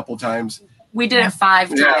in a couple times. We did it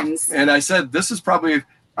 5 times. And I said, this is probably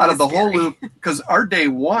out of the whole loop, because our day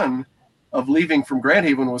one of leaving from Grand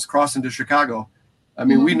Haven was crossing to Chicago. I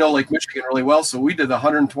mean, we know Lake Michigan really well, so we did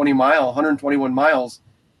 121 miles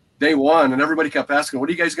day one, and everybody kept asking, what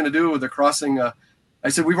are you guys going to do with the crossing? I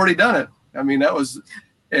said, we've already done it. I mean, that was,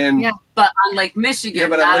 and but on Lake Michigan,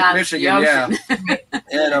 but on Lake Michigan,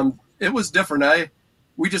 and it was different.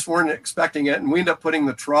 We just weren't expecting it, and we ended up putting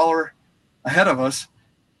the trawler ahead of us,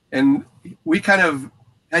 and we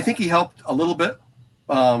I think he helped a little bit,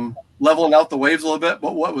 leveling out the waves a little bit.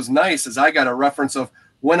 But what was nice is I got a reference of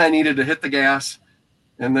when I needed to hit the gas,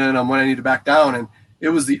 and then when I needed to back down, and it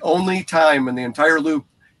was the only time in the entire loop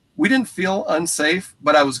we didn't feel unsafe,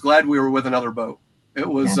 but I was glad we were with another boat. It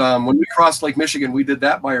was when we crossed Lake Michigan, we did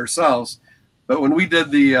that by ourselves. But when we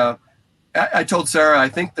did I told Sarah, I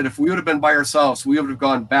think that if we would have been by ourselves, we would have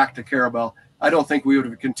gone back to Carabel. I don't think we would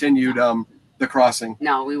have continued the crossing.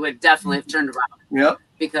 No, we would definitely have turned around. Yep.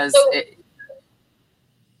 Because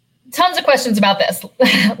tons of questions about this.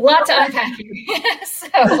 Lot to unpack here. So,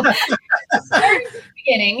 starting from the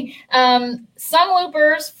beginning, some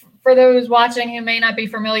loopers, for those watching who may not be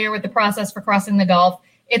familiar with the process for crossing the Gulf,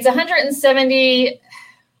 it's 170,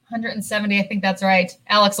 I think that's right.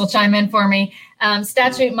 Alex will chime in for me.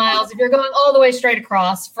 Statute miles, if you're going all the way straight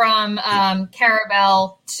across from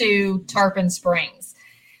Carabel to Tarpon Springs.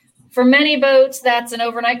 For many boats, that's an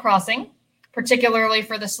overnight crossing, particularly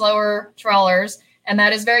for the slower trawlers, and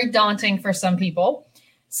that is very daunting for some people.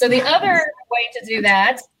 So the other way to do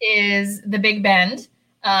that is the Big Bend.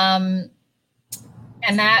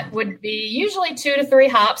 And that would be usually 2 to 3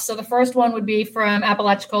 hops. So the first one would be from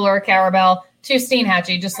Apalachicola or Carabel to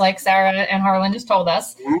Steenhatchee, just like Sarah and Harlan just told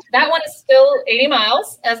us. That one is still 80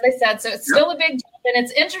 miles, as they said. So it's still a big jump. And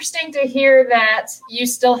it's interesting to hear that you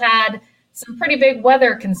still had some pretty big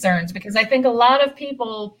weather concerns, because I think a lot of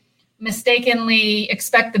people mistakenly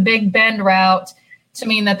expect the Big Bend route to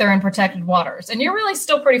mean that they're in protected waters. And you're really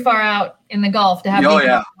still pretty far out in the Gulf to have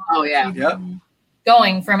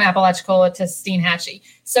going from Apalachicola to Steenhatchee.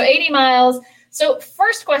 So 80 miles. So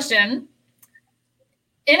first question,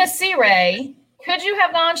 in a Sea Ray, could you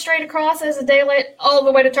have gone straight across as a daylight all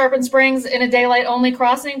the way to Tarpon Springs in a daylight only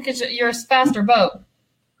crossing? Because you're a faster boat.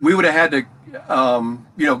 We would have had to,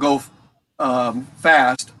 go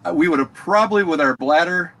fast. We would have probably, with our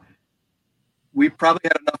bladder, we probably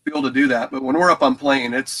had enough fuel to do that. But when we're up on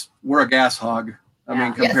plane, we're a gas hog. I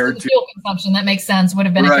mean, compared to fuel consumption, that makes sense. Would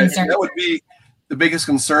have been a concern. That would be the biggest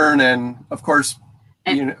concern, and of course,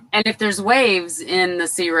 and if there's waves in the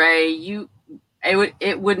Sea Ray,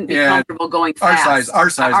 it wouldn't be comfortable going fast. Our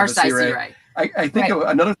size of the Sea Ray. I think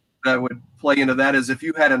another thing that would play into that is if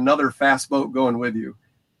you had another fast boat going with you.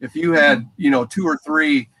 If you had 2 or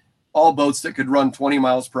 3 all boats that could run 20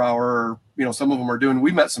 miles per hour, or some of them are doing.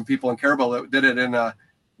 We met some people in Carabel that did it in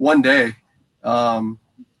one day.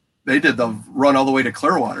 They did the run all the way to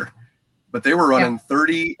Clearwater. But they were running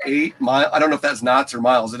 38 miles. I don't know if that's knots or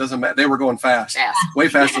miles. It doesn't matter. They were going fast, way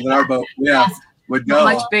faster than our boat. Would go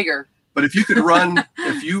much bigger. But if you could run,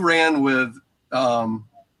 if you ran with, I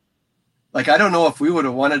don't know if we would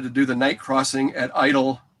have wanted to do the night crossing at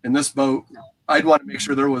idle in this boat. No. I'd want to make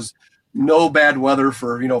sure there was no bad weather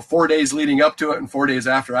for 4 days leading up to it and 4 days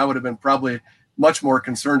after. I would have been probably much more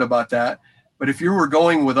concerned about that. But if you were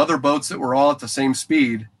going with other boats that were all at the same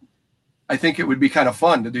speed, I think it would be kind of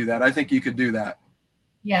fun to do that. I think you could do that.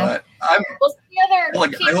 Yeah. But the other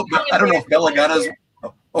I don't know if Belagata's.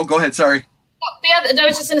 Oh, go ahead. Sorry. I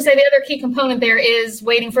was just going to say the other key component there is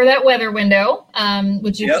waiting for that weather window,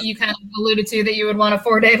 which you kind of alluded to, that you would want a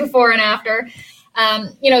 4-day before and after.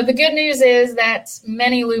 The good news is that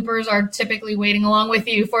many loopers are typically waiting along with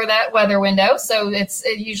you for that weather window. So it's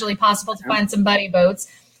usually possible to find some buddy boats.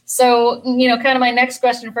 So, kind of my next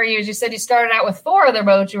question for you is, you said you started out with 4 other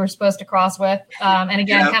boats you were supposed to cross with. And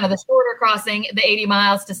again, kind of the shorter crossing, the 80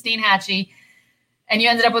 miles to Steenhatchee, and you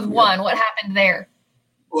ended up with one. What happened there?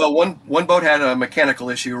 Well, one boat had a mechanical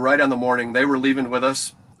issue right on the morning. They were leaving with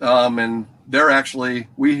us, and they're actually,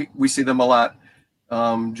 we see them a lot.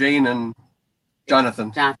 Jane and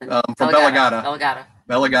Jonathan. From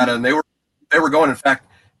Belagata. And they were going, in fact,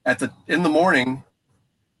 in the morning,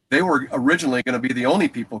 they were originally going to be the only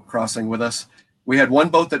people crossing with us. We had one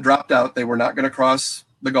boat that dropped out. They were not going to cross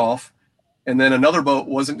the Gulf. And then another boat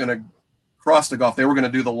wasn't going to cross the Gulf. They were going to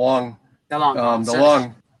do the long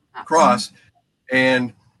cross.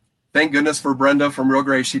 And thank goodness for Brenda from Rio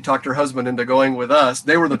Grande. She talked her husband into going with us.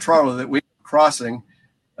 They were the trawler that we were crossing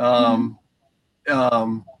to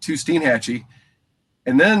Steenhatchee.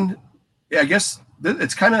 And then I guess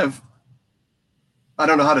it's kind of, I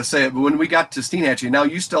don't know how to say it, but when we got to Steenhatchee, now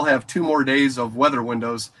you still have 2 more days of weather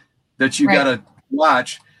windows that you got to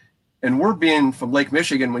watch. And we're being from Lake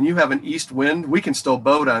Michigan, when you have an east wind, we can still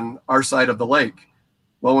boat on our side of the lake.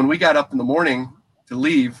 Well, when we got up in the morning to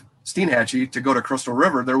leave Steenhatchee to go to Crystal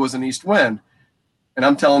River, there was an east wind. And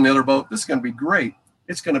I'm telling the other boat, this is going to be great.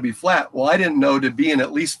 It's going to be flat. Well, I didn't know to be in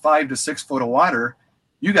at least 5 to 6 foot of water,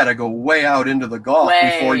 you got to go way out into the Gulf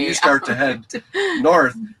before you start to head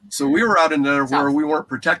north. So we were out in there where we weren't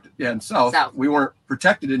protected. Yeah, and south. We weren't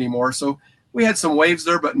protected anymore. So we had some waves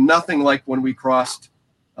there, but nothing like when we crossed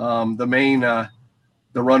the main, the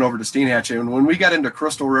run over to Steenhatchee. And when we got into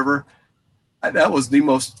Crystal River, that was the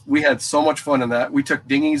most, we had so much fun in that. We took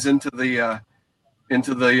dinghies into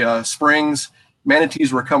the springs.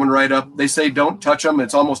 Manatees were coming right up. They say don't touch them.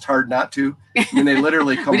 It's almost hard not to. I mean, they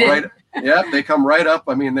literally come right. Yeah, they come right up.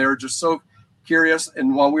 I mean, they were just so curious.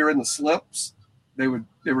 And while we were in the slips, they were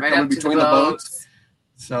right coming between the boats.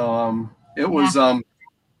 So it was.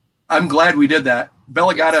 I'm glad we did that.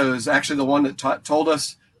 Belagata is actually the one that told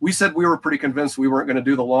us. We said we were pretty convinced we weren't going to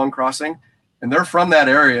do the long crossing, and they're from that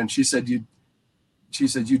area. And she said you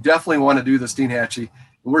definitely want to do the Steenhatchee,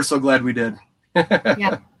 and we're so glad we did.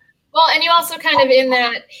 Yeah. Well, and you also kind of in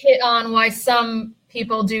that hit on why some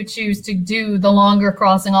people do choose to do the longer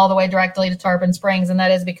crossing all the way directly to Tarpon Springs, and that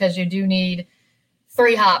is because you do need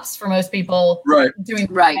 3 hops for most people doing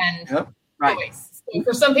the end. Yep. Right. So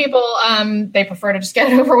for some people, they prefer to just get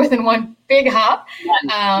it over with in one big hop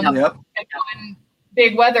and one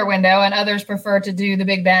big weather window, and others prefer to do the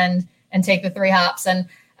Big Bend and take the 3 hops. And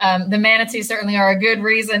the manatees certainly are a good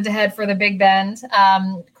reason to head for the Big Bend.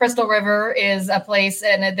 Crystal River is a place,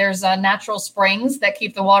 and there's natural springs that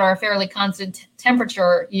keep the water a fairly constant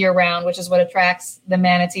temperature year round, which is what attracts the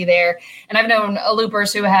manatee there. And I've known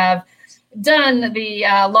loopers who have done the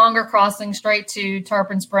longer crossing straight to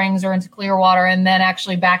Tarpon Springs or into Clearwater, and then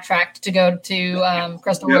actually backtracked to go to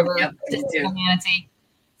Crystal River to see the manatee.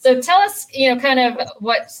 So tell us, kind of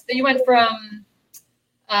what you went from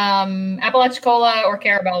Apalachicola or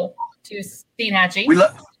Carabel to Steenhatchee.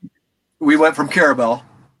 We went from Carabel.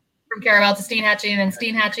 From Carabel to Steenhatchee, and then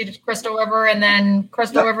Steenhatchee to Crystal River, and then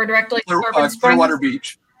Crystal River directly to Tarpon Springs. Clearwater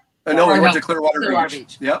Beach. No, we went to Clearwater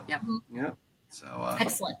Beach. Yep. So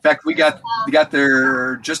excellent. In fact, we got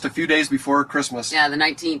there just a few days before Christmas. Yeah, the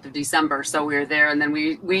 19th of December. So we were there, and then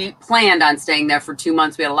we planned on staying there for 2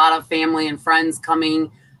 months. We had a lot of family and friends coming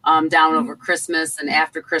down over Christmas and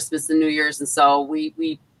after Christmas and New Year's, and so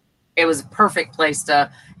it was a perfect place to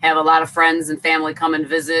have a lot of friends and family come and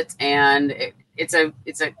visit, and it's a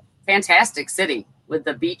fantastic city with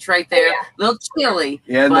the beach right there. A little chilly,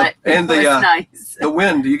 but nice. The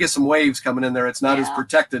wind, you get some waves coming in there. It's not as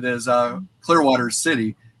protected as Clearwater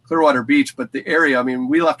Beach, but the area, I mean,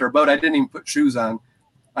 we left our boat. I didn't even put shoes on.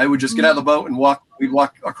 I would just get out of the boat and we'd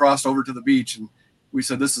walk across over to the beach, and we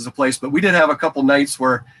said, this is a place. But we did have a couple nights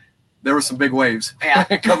where there were some big waves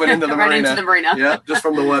coming into the marina. Into the marina. Yeah, just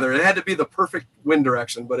from the weather. It had to be the perfect wind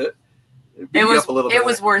direction, but it was up a little bit. It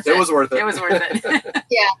was worth it. It was worth it. It was worth it.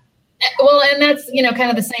 Yeah. Well, and that's, kind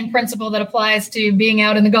of the same principle that applies to being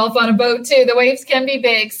out in the Gulf on a boat too. The waves can be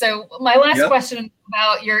big. So my last question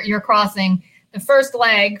about your crossing, the first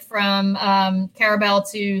leg from Carabel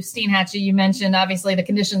to Steenhatchee, you mentioned obviously the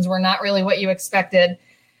conditions were not really what you expected.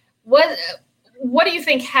 What do you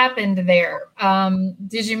think happened there?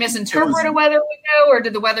 Did you misinterpret a weather window, or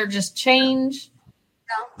did the weather just change?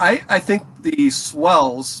 I think the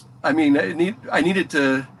swells, I mean, I needed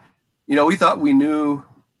to, we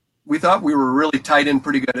thought we were really tied in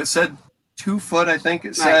pretty good. It said 2 foot, I think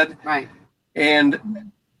it said. Right.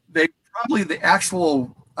 And they probably the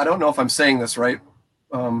actual, I don't know if I'm saying this right,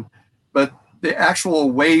 but the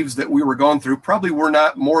actual waves that we were going through probably were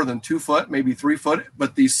not more than 2 foot, maybe 3 foot,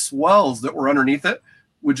 but these swells that were underneath it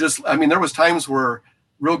would just, I mean, there was times where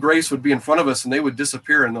Real Grace would be in front of us and they would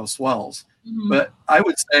disappear in those swells. Mm-hmm. But I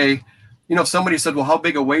would say, if somebody said, well, how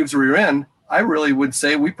big of waves were you in? I really would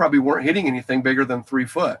say we probably weren't hitting anything bigger than 3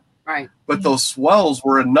 foot. Right. But those swells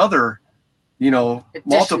were another,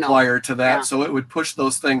 multiplier to that. Yeah. So it would push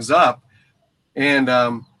those things up. And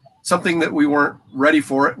something that we weren't ready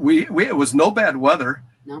for. It was no bad weather.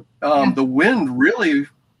 No. The wind really,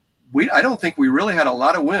 I don't think we really had a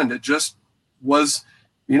lot of wind. It just was,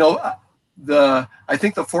 I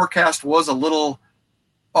think the forecast was a little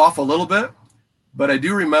off a little bit, but I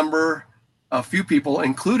do remember a few people,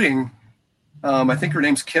 including, I think her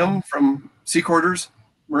name's Kim from Sea Quarters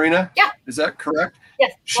Marina. Yeah. Is that correct?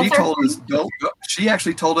 Yes. She told us, don't go. She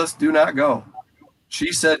actually told us, do not go.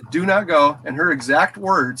 She said, do not go. And her exact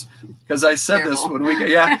words, because I said this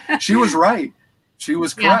when she was right. She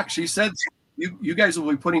was correct. Yeah. She said, you guys will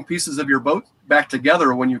be putting pieces of your boat back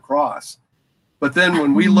together when you cross. But then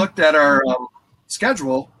when we looked at our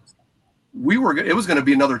schedule, it was going to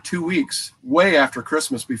be another 2 weeks, way after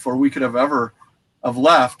Christmas, before we could have ever have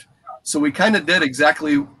left. So we kind of did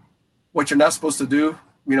exactly what you're not supposed to do,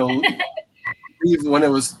 leave when it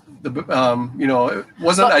was it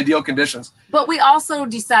wasn't ideal conditions. But we also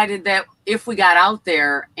decided that if we got out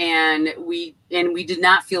there and we did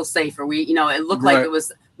not feel safe, or it looked like it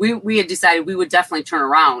was, we had decided we would definitely turn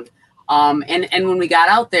around. And when we got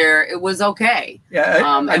out there, it was okay.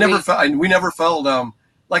 Yeah, we never felt,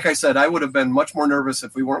 like I said, I would have been much more nervous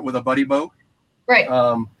if we weren't with a buddy boat. Right.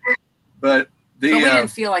 But we didn't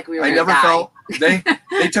feel like we were. I never felt. They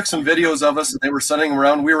took some videos of us and they were sending them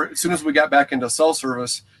around. As soon as we got back into cell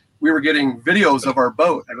service, we were getting videos of our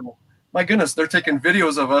boat. I go, my goodness, they're taking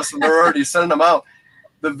videos of us and they're already sending them out.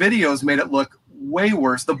 The videos made it look way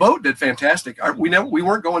worse. The boat did fantastic. We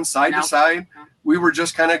weren't going side to side. We were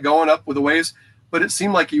just kind of going up with the waves, but it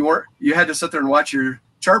seemed like you had to sit there and watch your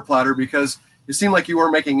chart plotter because it seemed like you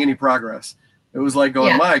weren't making any progress. It was like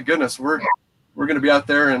going, my goodness, we're going to be out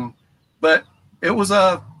there. But it was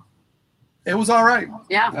all right.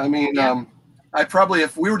 Yeah. I mean, I probably,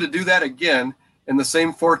 if we were to do that again in the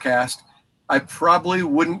same forecast, I probably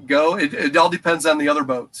wouldn't go. It all depends on the other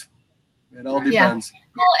boats. It all depends.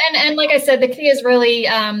 Well, and like I said, the key is really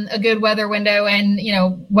a good weather window and,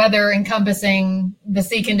 weather encompassing the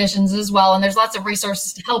sea conditions as well. And there's lots of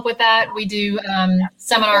resources to help with that. We do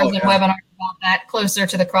seminars and webinars about that closer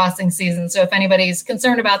to the crossing season. So if anybody's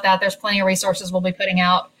concerned about that, there's plenty of resources we'll be putting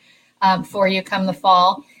out for you come the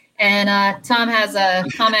fall. And Tom has a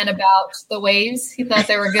comment about the waves. He thought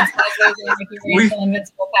they were good size waves and if you ran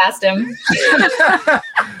Invincible past him.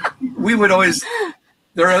 We would always...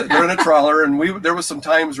 They're in a trawler, and there was some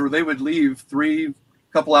times where they would leave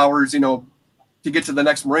couple hours, to get to the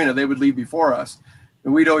next marina. They would leave before us,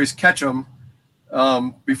 and we'd always catch them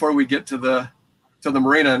before we get to the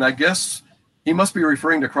marina. And I guess he must be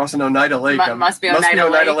referring to crossing Oneida Lake. Must be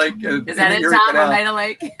Oneida Lake. Is that it, Tom? Oneida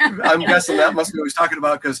Lake. I'm guessing that must be what he's talking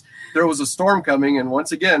about because there was a storm coming, and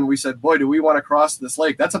once again we said, "Boy, do we want to cross this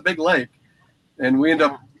lake? That's a big lake." And we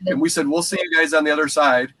we said, "We'll see you guys on the other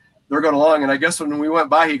side." They're going along, and I guess when we went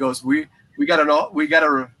by, he goes, "We got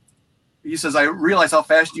to." He says, "I realize how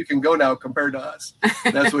fast you can go now compared to us."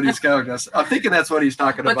 That's what he's counting us. I'm thinking that's what he's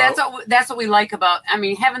talking about. But that's what we like about. I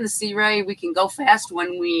mean, having the Sea Ray, we can go fast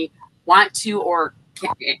when we want to, or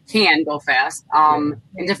can go fast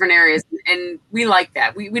in different areas, and we like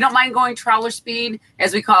that. We don't mind going trawler speed,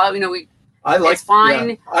 as we call it. It's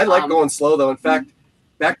fine. Yeah, I like going slow though. In fact,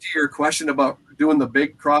 back to your question about doing the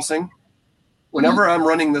big crossing. Whenever I'm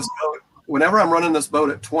running this boat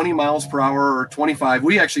at 20 miles per hour or 25,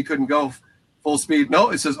 we actually couldn't go full speed. No,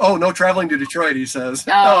 it says, no traveling to Detroit, he says.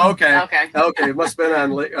 Okay. It must have been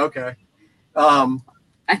on, okay. I know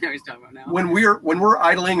what he's talking about now. When we're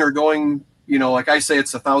idling or going, like I say,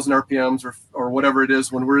 it's 1,000 RPMs or whatever it is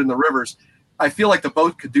when we're in the rivers, I feel like the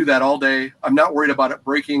boat could do that all day. I'm not worried about it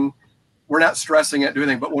breaking. We're not stressing it, do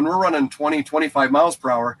anything. But when we're running 20, 25 miles per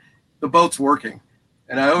hour, the boat's working.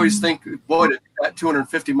 And I always think, boy, that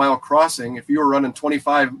 250-mile crossing, if you were running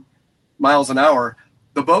 25 miles an hour,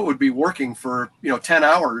 the boat would be working for 10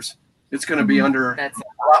 hours. It's going to be under a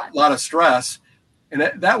lot of stress, and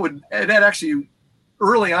that actually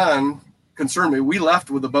early on concerned me. We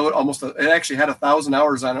left with the boat it actually had 1,000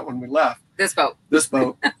 hours on it when we left. This boat.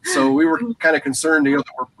 So we were kind of concerned, that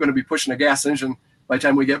we're going to be pushing a gas engine by the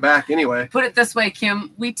time we get back anyway. Put it this way,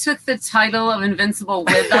 Kim, we took the title of Invincible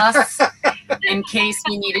with us in case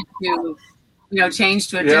we needed to, change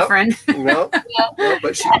to a different. No,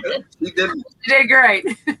 but she did. She did great.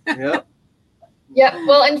 Yeah. Yeah.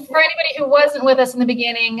 Well, and for anybody who wasn't with us in the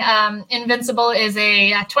beginning, Invincible is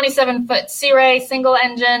a 27-foot Sea Ray, single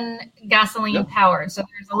engine, gasoline powered. So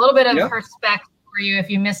there's a little bit of respect for you if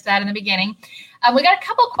you missed that in the beginning. We got a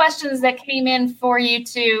couple questions that came in for you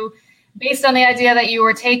too, based on the idea that you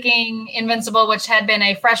were taking Invincible, which had been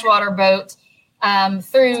a freshwater boat,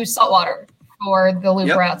 through saltwater for the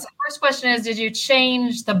loop route. So the first question is, did you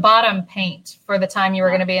change the bottom paint for the time you were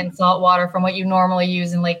going to be in saltwater from what you normally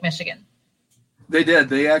use in Lake Michigan? They did.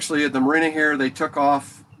 They actually, at the marina here, they took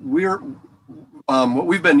off. What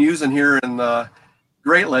we've been using here in the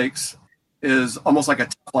Great Lakes is almost like a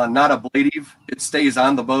Teflon, not ablative. It stays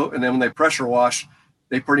on the boat, and then when they pressure wash,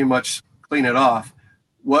 they pretty much clean it off.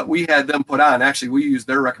 What we had them put on, actually, we used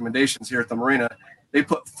their recommendations here at the marina. They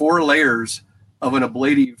put 4 layers of an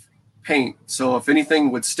ablative paint. So if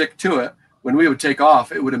anything would stick to it, when we would take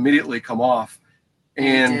off, it would immediately come off.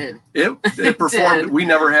 And it performed. We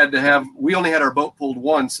never had to have, we only had our boat pulled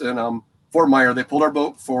once in Fort Myer. They pulled our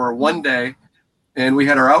boat for one day, and we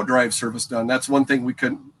had our outdrive service done. That's one thing we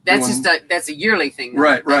couldn't. That's a yearly thing, though.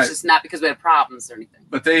 Right. That's just not because we had problems or anything.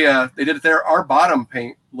 But they did it there. Our bottom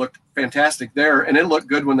paint looked fantastic there, and it looked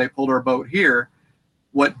good when they pulled our boat here.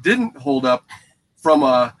 What didn't hold up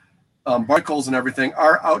from barnacles and everything,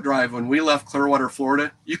 our outdrive, when we left Clearwater,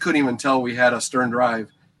 Florida, you couldn't even tell we had a stern drive.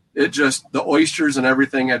 It just, the oysters and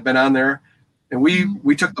everything had been on there. And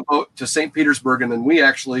we took the boat to St. Petersburg, and then we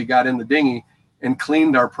actually got in the dinghy and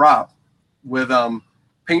cleaned our prop with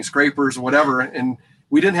paint scrapers or whatever. And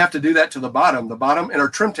we didn't have to do that to the bottom. The bottom and our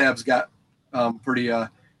trim tabs got pretty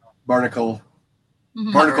barnacled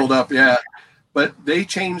up. Yeah. But they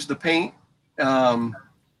changed the paint.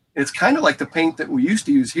 It's kind of like the paint that we used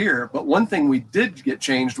to use here. But one thing we did get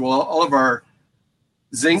changed, well, all of our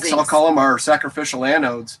zincs, I'll call them our sacrificial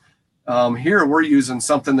anodes. Here we're using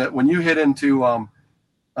something that when you hit into,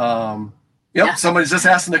 somebody's just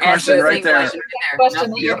asking the question right there.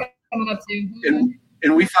 Question that you're coming up to.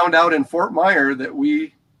 And we found out in Fort Myer that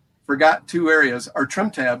we forgot 2 areas. Our trim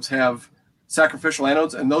tabs have sacrificial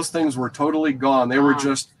anodes, and those things were totally gone. They were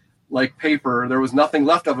just like paper. There was nothing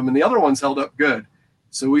left of them, and the other ones held up good.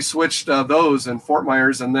 So we switched those in Fort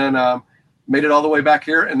Myers, and then made it all the way back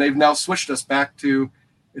here, and they've now switched us back to,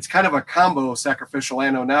 it's kind of a combo sacrificial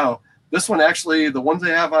anode now. This one, actually, the ones they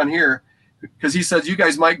have on here, because he says, you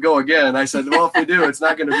guys might go again. I said, well, if we do, it's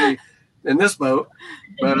not going to be in this boat,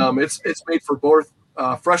 but it's made for both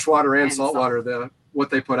freshwater and saltwater, what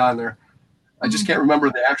they put on there. I just can't remember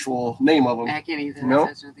the actual name of them. I can't either. No.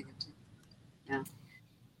 Yeah.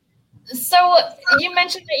 So you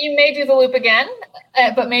mentioned that you may do the loop again,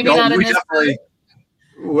 but maybe not in this.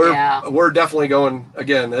 We're definitely going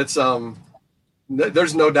again. It's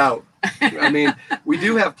there's no doubt. I mean, we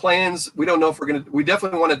do have plans. We don't know if we're going to. We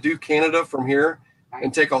definitely want to do Canada from here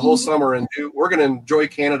and take a whole summer and do. We're going to enjoy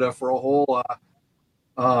Canada for a whole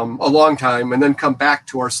a long time, and then come back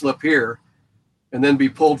to our slip here, and then be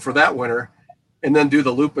pulled for that winter, and then do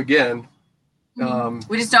the loop again.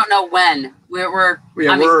 We just don't know when. We're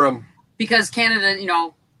because Canada,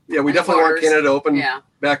 we definitely want Canada to open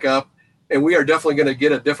back up, and we are definitely going to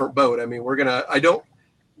get a different boat. I mean,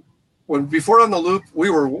 before on the loop,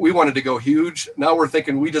 we wanted to go huge. Now we're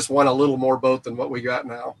thinking we just want a little more boat than what we got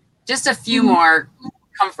now. Just a few more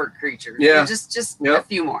comfort creatures. Yeah. Just a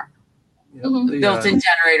few more. Yep. Built-in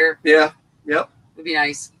generator. Yeah. Yep. Would be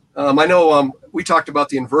nice. I know we talked about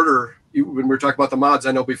the inverter when we were talking about the mods.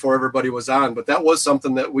 I know before everybody was on, but that was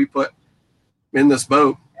something that we put in this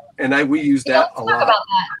boat, and we used that a lot.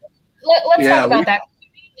 Let's talk about that.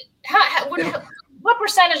 What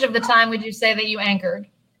percentage of the time would you say that you anchored?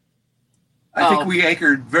 I think we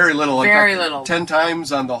anchored very little. Very little. 10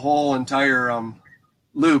 times on the whole entire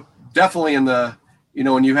loop. Definitely in the,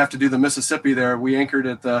 when you have to do the Mississippi there, we anchored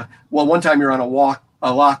at one time you're on a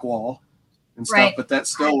lock wall and stuff, right. But that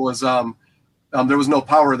still was, there was no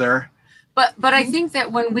power there. But I think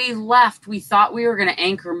that when we left, we thought we were going to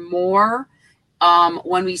anchor more.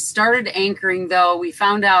 When we started anchoring, though, we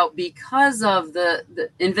found out because of the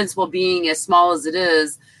Invincible being as small as it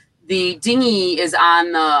is, the dinghy is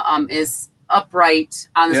on the is upright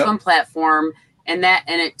on the swim platform, and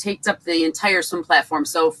it takes up the entire swim platform.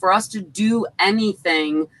 So for us to do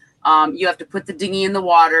anything, you have to put the dinghy in the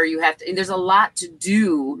water. And there's a lot to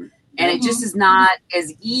do, and it just is not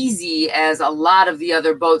as easy as a lot of the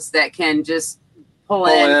other boats that can just pull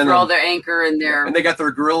in, throw their anchor in there. And they got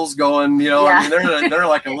their grills going, I mean, they're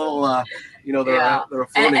like a little, they're a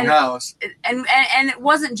floating house. And it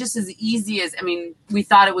wasn't just as easy as, we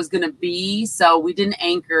thought it was going to be. So we didn't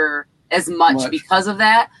anchor as much because of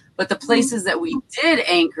that. But the places that we did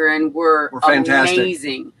anchor in were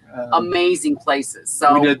amazing, amazing places.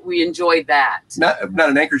 So we enjoyed that. Not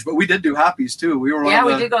in Anchorage, but we did do hoppies too. We were we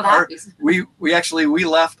did go to hoppies. We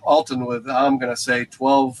left Alton with, I'm going to say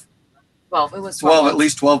 12. Well, it was 12 at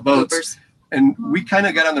least 12 boats. Loopers. And we kind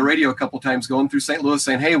of got on the radio a couple times going through St. Louis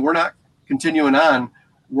saying, hey, we're not continuing on.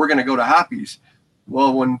 We're going to go to hoppies.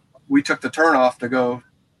 Well, when we took the turn off to go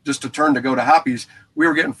to hoppies, we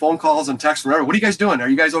were getting phone calls and texts from everyone. What are you guys doing? Are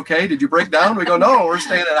you guys okay? Did you break down? We go, no, we're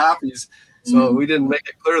staying at hoppies. So we didn't make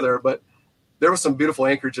it clear there, but there was some beautiful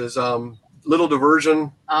anchorages. Little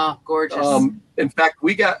Diversion. Oh, gorgeous. In fact,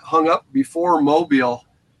 we got hung up before Mobile.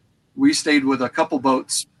 We stayed with a couple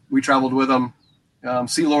boats we traveled with them,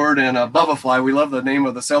 Sea Lord and Bubba Fly. We love the name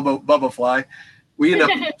of the sailboat, Bubba Fly. We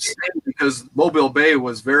ended up staying because Mobile Bay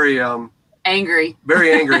was very angry.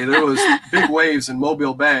 Very angry. There was big waves in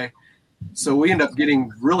Mobile Bay. So we ended up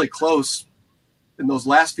getting really close in those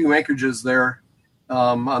last few anchorages there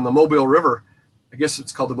on the Mobile River. I guess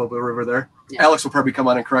it's called the Mobile River there. Yeah. Alex will probably come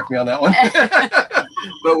on and correct me on that one.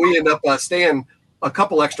 But we ended up staying a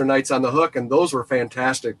couple extra nights on the hook, and those were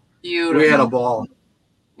fantastic. Beautiful. We had a ball.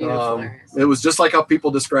 It was just like how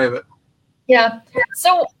people describe it. Yeah.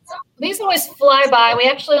 So these always fly by. We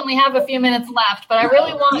actually only have a few minutes left, but I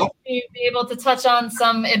really want to be able to touch on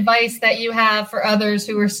some advice that you have for others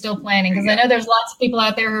who are still planning, because I know there's lots of people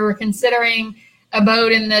out there who are considering a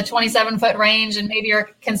boat in the 27-foot range and maybe are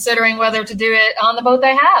considering whether to do it on the boat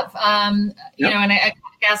they have. You know, and a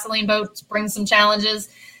gasoline boat brings some challenges.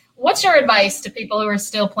 What's your advice to people who are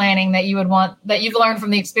still planning that you would want, that you've learned from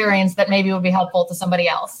the experience that maybe would be helpful to somebody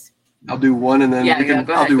else? I'll do one, and then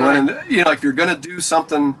I'll do one. And you know, if you're going to do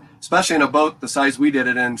something, especially in a boat the size we did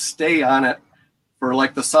it in, stay on it for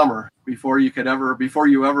like the summer before you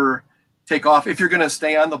ever take off. If you're going to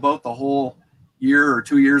stay on the boat the whole year or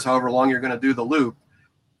 2 years, however long you're going to do the loop,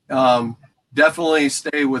 definitely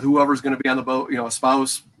stay with whoever's going to be on the boat, you know, a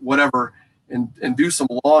spouse, whatever, and do some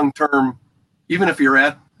long-term, even if you're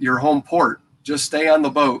at your home port, just stay on the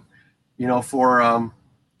boat, you know, for a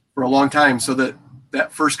long time, so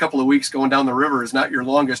that first couple of weeks going down the river is not your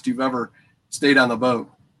longest you've ever stayed on the boat.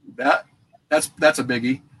 That's a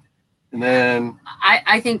biggie. And then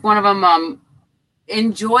I think one of them,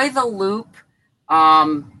 enjoy the loop.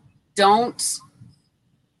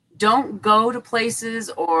 Don't go to places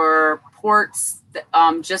or ports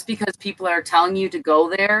just because people are telling you to go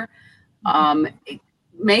there.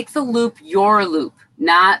 Make the loop your loop,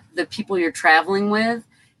 not the people you're traveling with.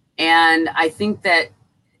 And I think that,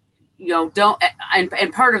 you know,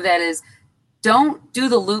 and part of that is, don't do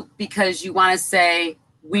the loop because you want to say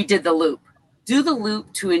we did the loop. Do the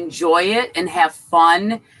loop to enjoy it and have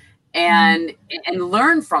fun and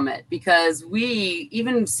learn from it, because we,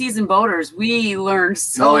 even seasoned boaters, we learn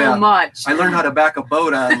so much. I learned how to back a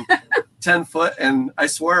boat on 10 foot, and I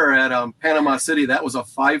swear at Panama City, that was a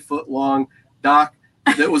 5 foot long dock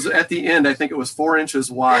that was at the end. I think it was 4 inches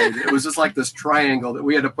wide. It was just like this triangle that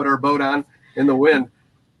we had to put our boat on in the wind.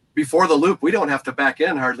 Before the loop, we don't have to back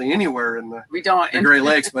in hardly anywhere in the Great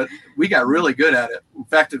Lakes, but we got really good at it. In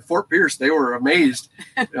fact, at Fort Pierce, they were amazed.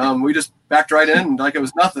 We just backed right in like it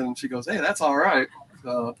was nothing. And she goes, "Hey, that's all right."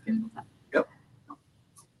 So, yep.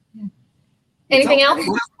 Anything else?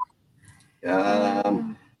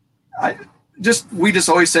 We just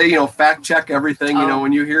always say, you know, fact check everything. You know,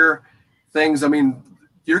 when you hear things, I mean,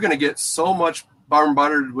 you're going to get so much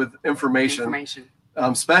bombarded with information.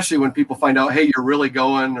 Especially when people find out, hey, you're really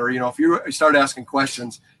going, or, you know, if you start asking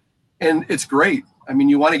questions, and it's great. I mean,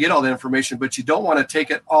 you want to get all the information, but you don't want to take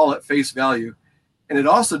it all at face value. And it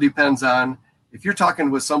also depends on if you're talking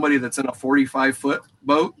with somebody that's in a 45-foot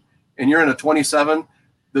boat and you're in a 27,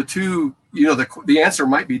 the two, you know, the answer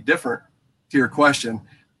might be different to your question.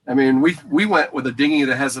 I mean, we went with a dinghy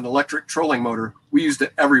that has an electric trolling motor. We used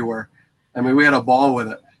it everywhere. I mean, we had a ball with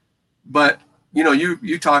it. But you know,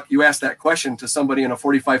 you ask that question to somebody in a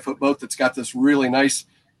 45-foot boat that's got this really nice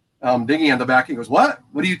dinghy on the back. He goes, "What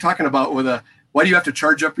are you talking about why do you have to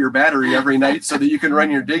charge up your battery every night so that you can run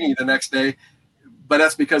your dinghy the next day?" But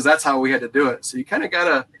that's because that's how we had to do it. So you kind of got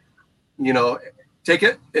to, you know, take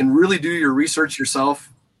it and really do your research yourself,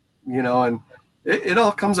 you know, and it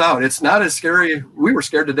all comes out. It's not as scary. We were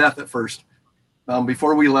scared to death at first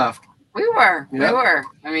before we left. We were.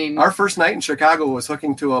 I mean, our first night in Chicago was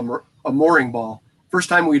hooking to a mooring ball. First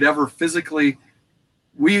time we'd ever physically,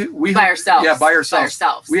 we by ourselves. Yeah, by ourselves.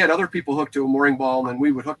 We had other people hooked to a mooring ball, and then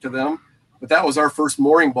we would hook to them. But that was our first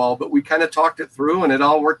mooring ball. But we kind of talked it through, and it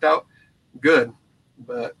all worked out good.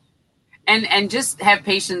 But and just have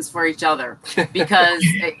patience for each other, because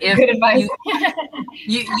if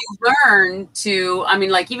you learn to, I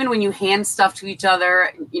mean, like, even when you hand stuff to each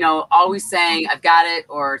other, you know, always saying "I've got it"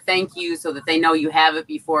 or "thank you," so that they know you have it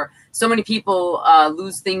before. So many people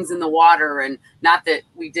lose things in the water, and not that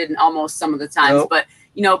we didn't almost some of the times, but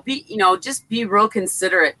just be real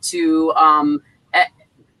considerate to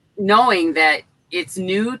knowing that it's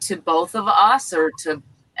new to both of us or to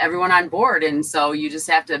everyone on board, and so you just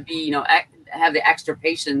have to be, you know, have the extra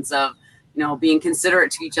patience of, you know, being considerate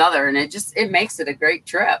to each other, and it makes it a great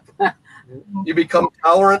trip. You become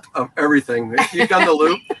tolerant of everything. If you've done the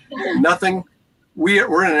loop, nothing.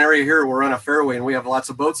 We're in an area here, we're on a fairway, and we have lots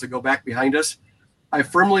of boats that go back behind us. I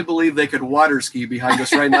firmly believe they could water ski behind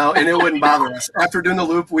us right now, and it wouldn't bother us. After doing the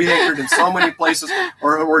loop, we anchored in so many places,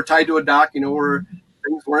 or we're tied to a dock, you know, we're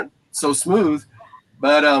things weren't so smooth.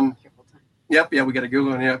 But yep, yeah, we got to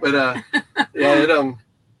Google it. Yeah, but yeah,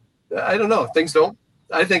 I don't know. Things don't.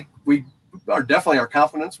 I think we are definitely our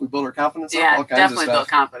confidence. We build our confidence up. All kinds definitely of stuff. build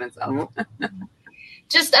confidence up. Mm-hmm.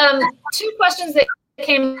 Just 2 questions that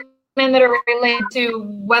came in that are related to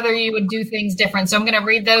whether you would do things different. So I'm going to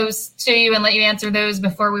read those to you and let you answer those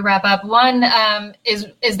before we wrap up. One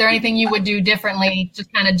is there anything you would do differently,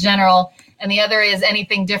 just kind of general? And the other is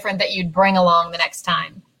anything different that you'd bring along the next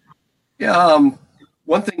time? Yeah.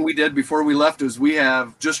 One thing we did before we left is we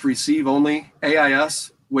have just receive only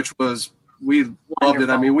AIS, which was, we loved it.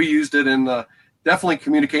 I mean, we used it in definitely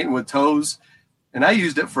communicating with tows. And I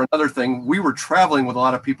used it for another thing. We were traveling with a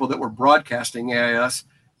lot of people that were broadcasting AIS,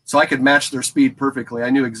 so I could match their speed perfectly. I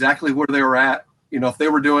knew exactly where they were at. You know, if they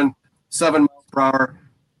were doing 7 miles per hour,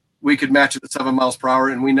 we could match it at 7 miles per hour.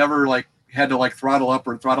 And we never had to throttle up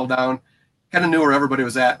or throttle down. Kind of knew where everybody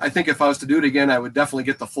was at. I think if I was to do it again, I would definitely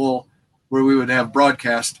get the full where we would have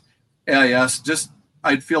broadcast AIS. Just,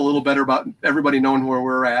 I'd feel a little better about everybody knowing where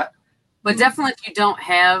we're at. But definitely if you don't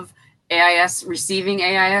have AIS, receiving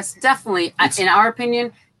AIS, definitely, in our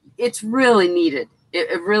opinion, it's really needed.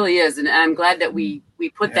 It really is. And I'm glad that we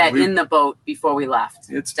put that in the boat before we left.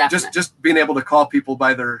 It's just being able to call people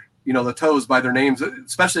by their, the tows by their names,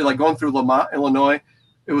 especially going through Lamont, Illinois.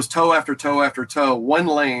 It was tow after tow after tow, one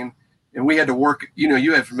lane. And we had to work,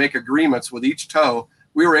 you have to make agreements with each tow.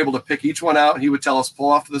 We were able to pick each one out. He would tell us, pull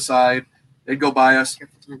off to the side. They'd go by us.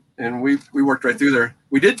 And we worked right through there.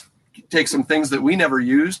 We did take some things that we never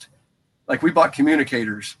used. Like we bought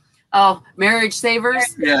communicators. Oh, marriage savers.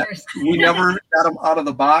 Yeah. We never got them out of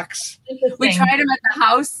the box. We tried them at the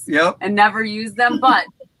house and never used them, but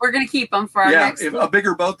we're going to keep them for our next. A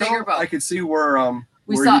bigger boat, though, I could see where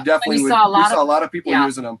we saw a lot of people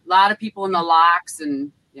using them. A lot of people in the locks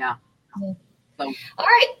and So. All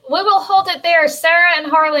right, we will hold it there. Sarah and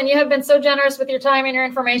Harlan, you have been so generous with your time and your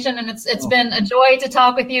information, and it's been a joy to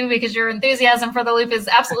talk with you because your enthusiasm for the loop is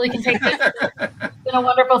absolutely contagious. It's been a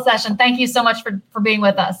wonderful session. Thank you so much for being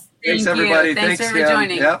with us. Thanks, everybody. Thanks for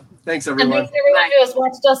joining. Yep. Thanks, everyone. And thanks, everyone who has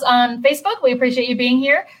watched us on Facebook. We appreciate you being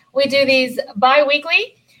here. We do these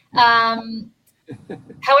bi-weekly.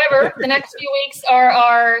 However, the next few weeks are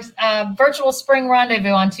our virtual spring rendezvous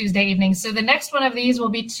on Tuesday evenings. So the next one of these will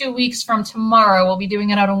be 2 weeks from tomorrow. We'll be doing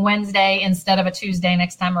it on a Wednesday instead of a Tuesday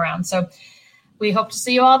next time around. So we hope to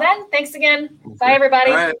see you all then. Thanks again. Bye,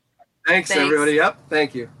 everybody. All right. Thanks, everybody. Yep.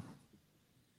 Thank you.